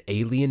 an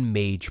alien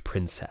mage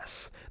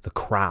princess, the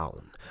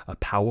crown, a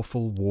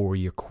powerful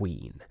warrior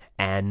queen,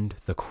 and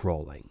the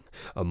crawling,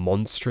 a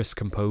monstrous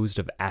composed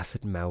of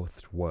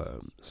acid-mouthed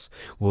worms.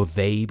 Will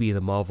they be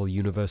the Marvel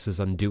Universe's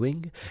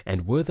undoing?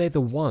 And were they the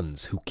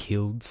ones who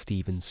killed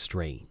Stephen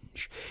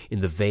Strange?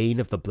 In the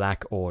vein of the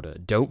Black Order,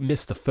 don't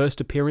miss the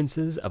first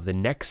appearances of the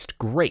next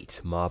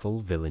great Marvel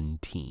villain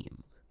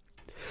team.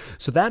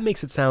 So that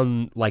makes it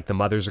sound like the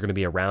mothers are going to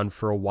be around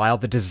for a while.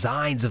 The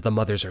designs of the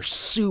mothers are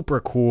super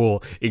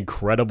cool,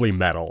 incredibly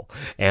metal,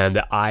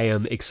 and I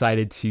am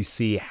excited to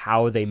see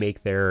how they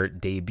make their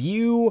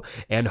debut,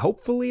 and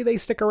hopefully they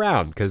stick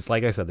around, because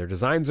like I said, their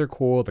designs are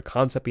cool, the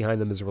concept behind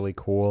them is really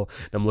cool,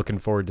 and I'm looking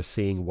forward to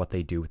seeing what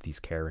they do with these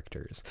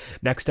characters.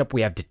 Next up,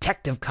 we have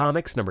Detective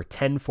Comics number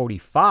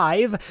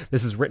 1045.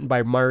 This is written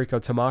by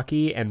Mariko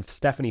Tamaki and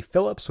Stephanie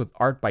Phillips, with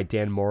art by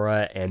Dan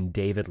Mora and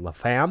David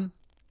LaFamme.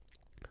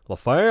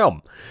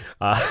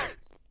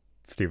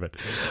 Stupid.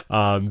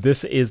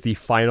 This is the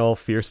final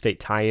Fear State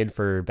tie-in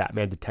for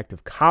Batman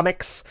Detective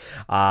Comics.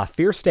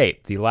 Fear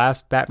State, the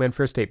last Batman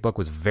Fear State book,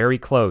 was very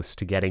close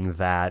to getting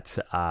that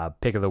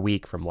pick of the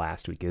week from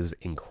last week. It was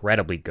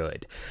incredibly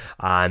good.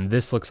 And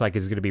this looks like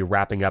it's going to be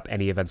wrapping up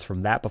any events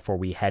from that before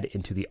we head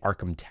into the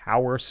Arkham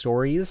Tower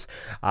stories.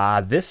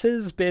 This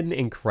has been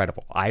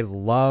incredible. I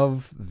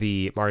love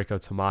the Mariko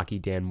Tamaki,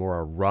 Dan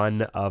Mora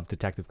run of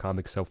Detective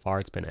Comics so far.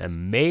 It's been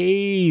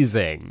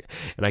amazing.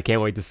 And I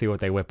can't wait to see what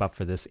they whip up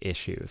for this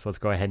issue. So let's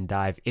go ahead and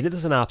dive into the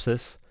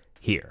synopsis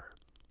here.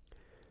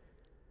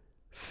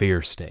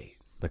 Fear State,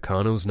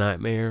 Nakano's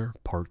Nightmare,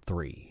 Part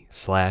 3, /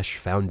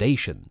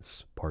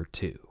 Foundations, Part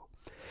 2.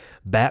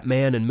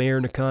 Batman and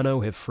Mayor Nakano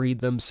have freed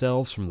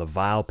themselves from the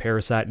vile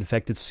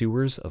parasite-infected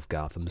sewers of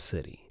Gotham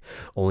City,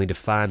 only to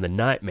find the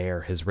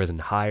nightmare has risen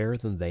higher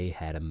than they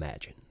had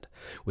imagined.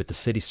 With the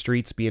city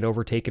streets being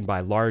overtaken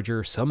by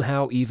larger,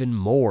 somehow even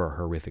more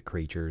horrific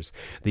creatures,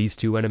 these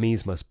two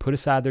enemies must put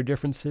aside their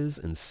differences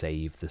and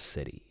save the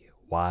city,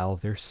 while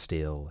there's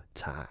still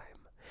time.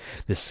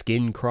 The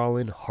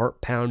skin-crawling,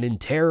 heart-pounding,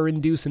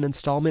 terror-inducing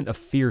installment of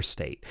Fear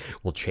State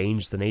will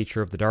change the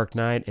nature of the Dark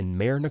Knight and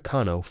Mayor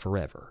Nakano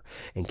forever,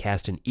 and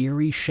cast an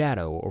eerie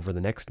shadow over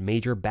the next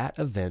major Bat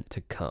event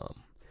to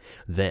come.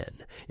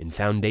 Then, in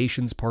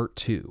Foundations Part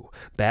 2,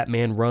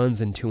 Batman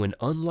runs into an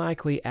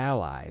unlikely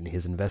ally in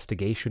his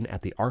investigation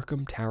at the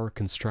Arkham Tower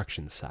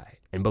construction site.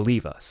 And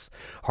believe us,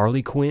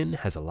 Harley Quinn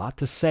has a lot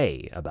to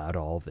say about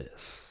all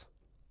this.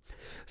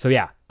 So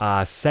yeah,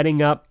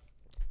 setting up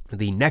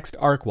the next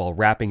arc while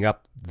wrapping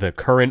up the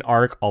current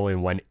arc all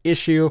in one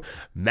issue.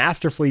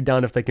 Masterfully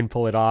done if they can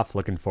pull it off.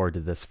 Looking forward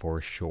to this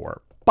for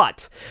sure.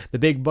 But the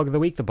big book of the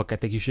week, the book I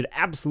think you should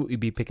absolutely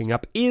be picking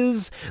up,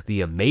 is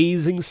The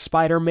Amazing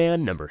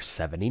Spider-Man number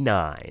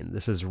 79.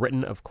 This is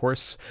written, of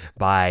course,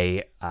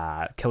 by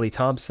Kelly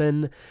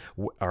Thompson.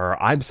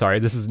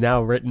 This is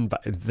now written by,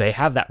 they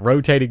have that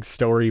rotating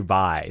story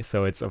by.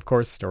 So it's, of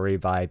course, story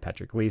by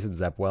Patrick Gleason,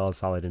 Zeb Wells,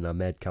 Saladin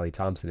Ahmed, Kelly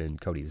Thompson, and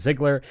Cody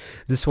Ziegler.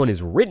 This one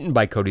is written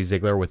by Cody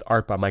Ziegler with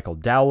art by Michael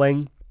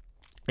Dowling.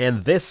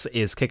 And this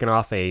is kicking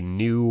off a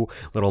new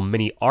little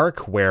mini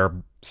arc where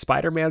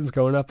Spider-Man's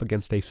going up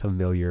against a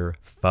familiar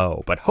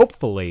foe. But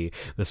hopefully,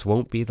 this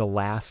won't be the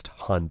last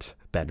hunt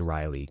Ben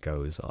Reilly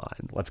goes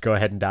on. Let's go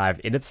ahead and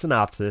dive into the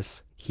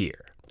synopsis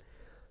here.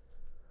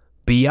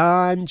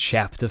 Beyond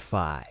Chapter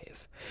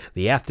 5.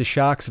 The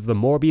aftershocks of the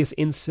Morbius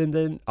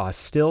incident are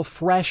still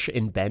fresh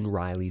in Ben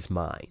Reilly's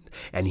mind,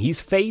 and he's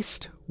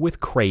faced with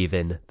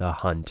Kraven the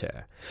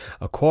Hunter.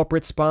 A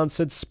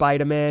corporate-sponsored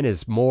Spider-Man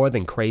is more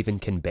than Kraven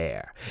can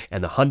bear,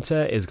 and the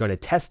Hunter is going to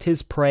test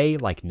his prey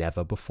like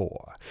never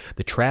before.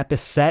 The trap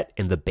is set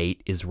and the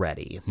bait is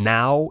ready.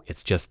 Now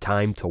it's just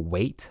time to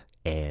wait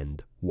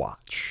and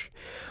watch.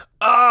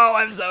 Oh,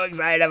 I'm so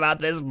excited about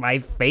this. My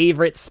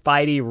favorite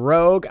Spidey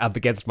rogue up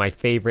against my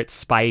favorite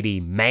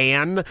Spidey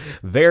man.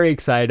 Very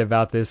excited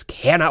about this.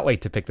 Cannot wait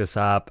to pick this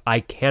up.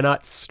 I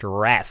cannot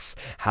stress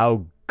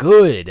how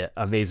good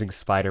Amazing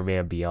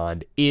Spider-Man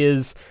Beyond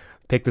is.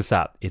 Pick this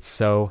up. It's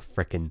so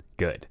freaking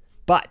good.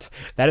 But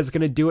that is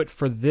going to do it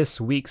for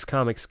this week's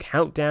Comics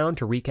Countdown.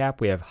 To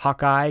recap, we have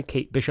Hawkeye,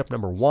 Kate Bishop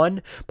number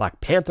 1,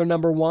 Black Panther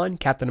number 1,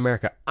 Captain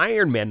America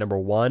Iron Man number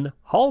 1,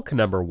 Hulk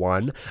number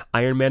 1,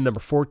 Iron Man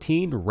number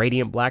 14,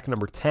 Radiant Black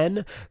number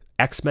 10,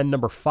 X-Men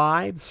number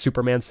 5,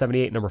 Superman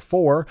 78 number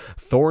 4,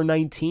 Thor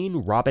 19,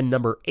 Robin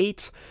number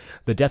 8,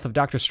 The Death of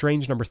Doctor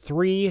Strange number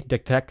 3,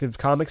 Detective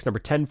Comics number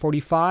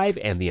 1045,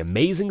 and The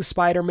Amazing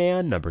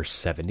Spider-Man number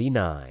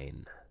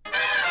 79.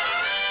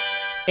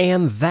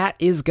 And that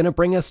is going to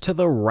bring us to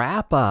the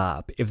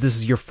wrap-up. If this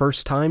is your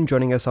first time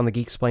joining us on the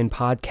Geeksplain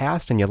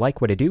podcast and you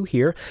like what I do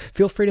here,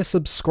 feel free to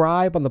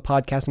subscribe on the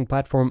podcasting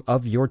platform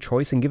of your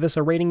choice and give us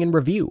a rating and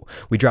review.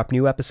 We drop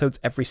new episodes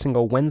every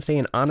single Wednesday,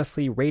 and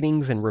honestly,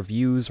 ratings and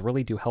reviews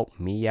really do help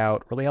me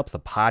out, really helps the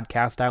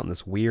podcast out in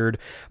this weird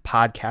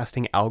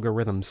podcasting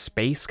algorithm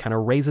space, kind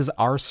of raises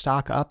our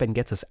stock up and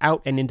gets us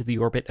out and into the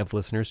orbit of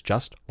listeners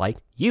just like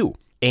you.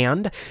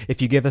 And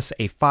if you give us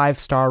a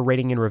 5-star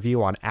rating and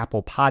review on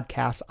Apple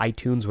Podcasts,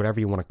 iTunes, whatever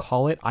you want to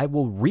call it, I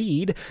will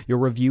read your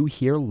review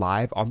here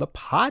live on the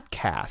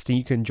podcast. And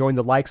you can join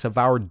the likes of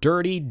our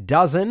Dirty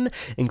Dozen,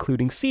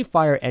 including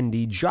Seafire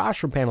ND, Josh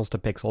from Panels to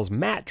Pixels,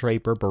 Matt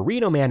Draper,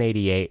 Burrito Man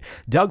 88,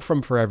 Doug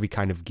from For Every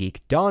Kind of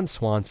Geek, Don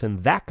Swanson,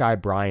 That Guy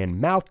Brian,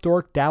 Mouth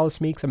Dork, Dallas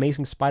Meeks,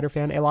 Amazing Spider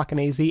Fan,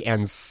 Elakanazi,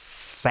 and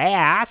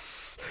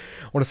Sass.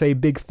 I want to say a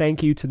big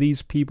thank you to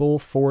these people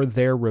for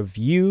their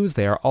reviews.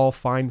 They are all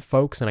fine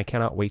folks, and I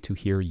cannot wait to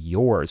hear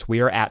yours. We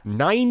are at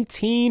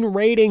 19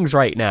 ratings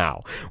right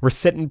now. We're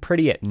sitting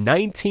pretty at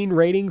 19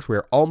 ratings.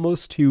 We're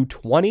almost to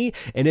 20,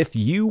 and if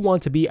you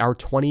want to be our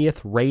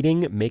 20th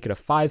rating, make it a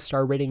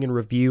 5-star rating and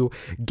review.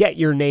 Get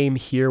your name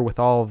here with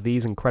all of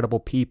these incredible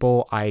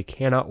people. I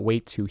cannot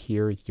wait to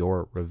hear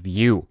your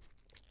review.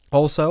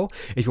 Also,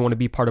 if you want to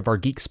be part of our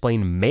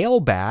Geeksplained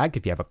mailbag,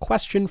 if you have a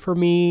question for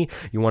me,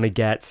 you want to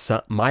get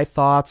my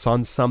thoughts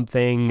on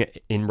something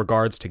in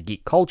regards to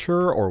geek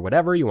culture or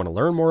whatever, you want to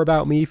learn more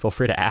about me, feel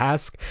free to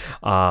ask.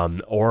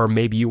 Or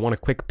maybe you want a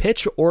quick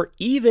pitch or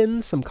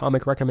even some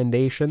comic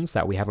recommendations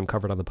that we haven't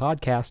covered on the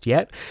podcast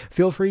yet,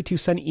 feel free to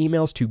send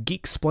emails to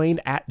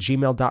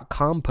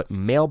geeksplained@gmail.com, put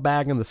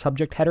mailbag in the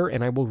subject header,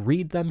 and I will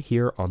read them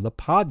here on the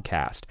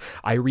podcast.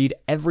 I read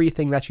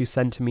everything that you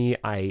send to me.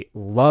 I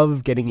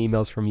love getting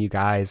emails from you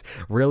guys.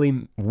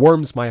 Really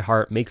warms my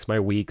heart, makes my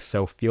week,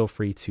 so feel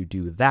free to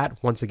do that.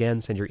 Once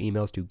again, send your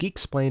emails to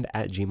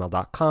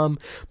geeksplained@gmail.com,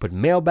 put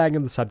mailbag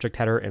in the subject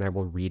header, and I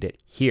will read it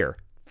here.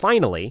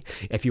 Finally,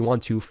 if you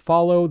want to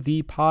follow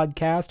the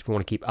podcast, if you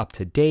want to keep up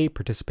to date,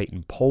 participate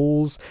in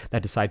polls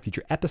that decide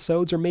future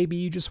episodes, or maybe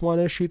you just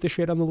want to shoot the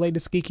shit on the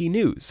latest geeky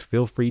news,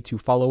 feel free to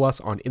follow us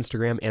on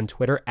Instagram and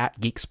Twitter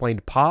at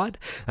GeekSplainedPod.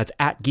 That's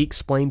at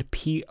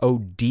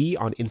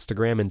GeekSplainedPod on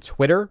Instagram and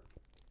Twitter.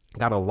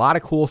 Got a lot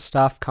of cool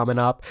stuff coming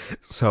up,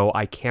 so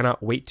I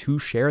cannot wait to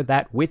share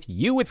that with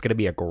you. It's going to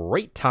be a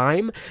great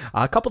time.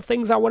 A couple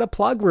things I want to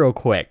plug real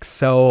quick.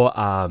 So,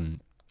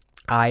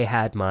 I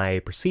had my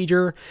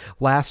procedure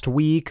last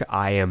week.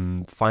 I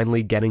am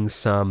finally getting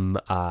some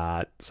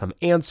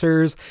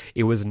answers.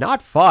 It was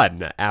not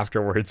fun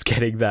afterwards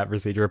getting that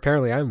procedure.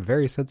 Apparently, I'm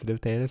very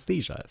sensitive to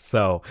anesthesia.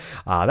 So,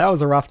 that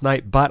was a rough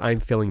night, but I'm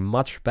feeling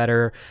much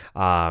better.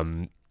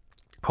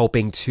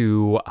 Hoping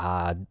to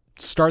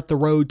start the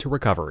road to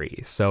recovery.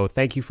 So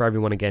thank you for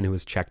everyone again who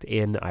has checked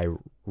in. I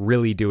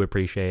really do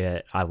appreciate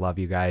it. I love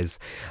you guys.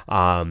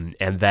 And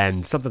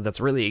then something that's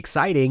really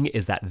exciting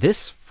is that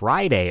this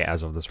Friday,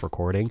 as of this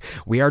recording,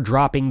 we are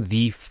dropping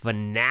the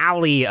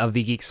finale of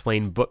the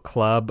Geeksplained Book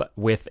Club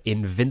with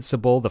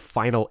Invincible, the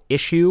final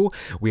issue.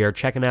 We are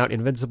checking out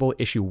Invincible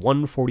issue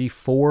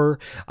 144,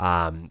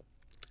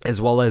 as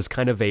well as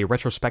kind of a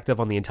retrospective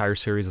on the entire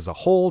series as a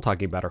whole,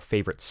 talking about our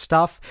favorite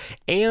stuff,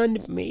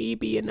 and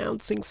maybe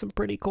announcing some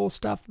pretty cool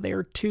stuff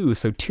there too.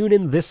 So tune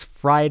in this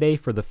Friday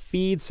for the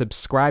feed,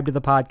 subscribe to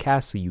the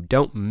podcast so you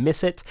don't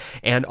miss it,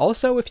 and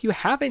also if you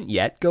haven't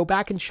yet, go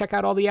back and check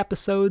out all the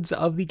episodes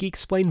of the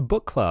Geeksplained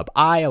Book Club.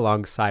 I,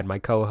 alongside my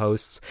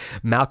co-hosts,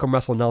 Malcolm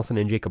Russell Nelson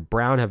and Jacob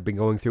Brown, have been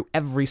going through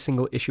every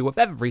single issue of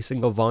every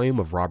single volume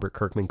of Robert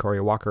Kirkman, Cory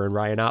Walker, and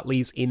Ryan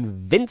Ottley's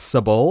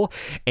Invincible,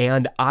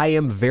 and I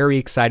am very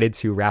excited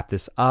to wrap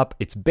this up.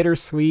 It's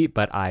bittersweet,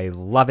 but I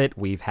love it.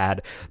 We've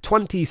had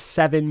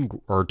 27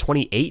 or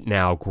 28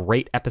 now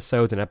great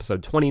episodes, and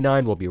episode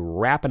 29 will be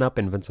wrapping up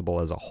Invincible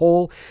as a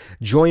whole.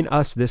 Join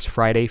us this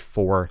Friday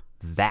for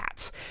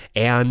that.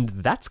 And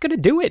that's going to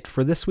do it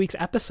for this week's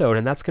episode,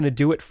 and that's going to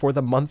do it for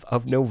the month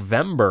of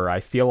November. I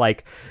feel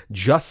like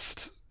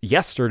just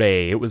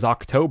yesterday it was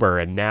October,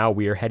 and now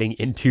we are heading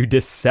into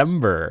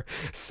December.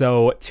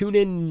 So tune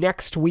in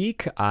next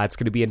week. It's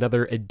going to be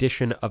another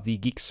edition of the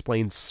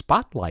Geeksplained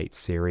Spotlight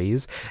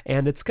series,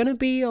 and it's going to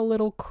be a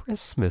little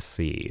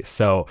Christmassy.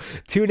 So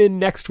tune in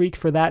next week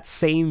for that.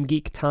 Same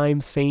geek time,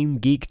 same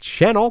geek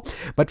channel.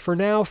 But for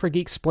now, for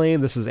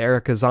Geeksplained, this is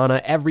Eric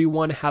Azana.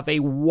 Everyone have a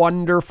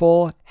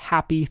wonderful,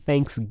 happy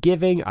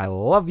Thanksgiving. I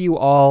love you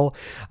all.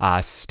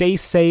 Stay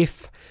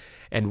safe,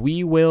 and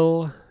we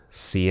will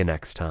see you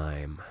next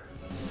time.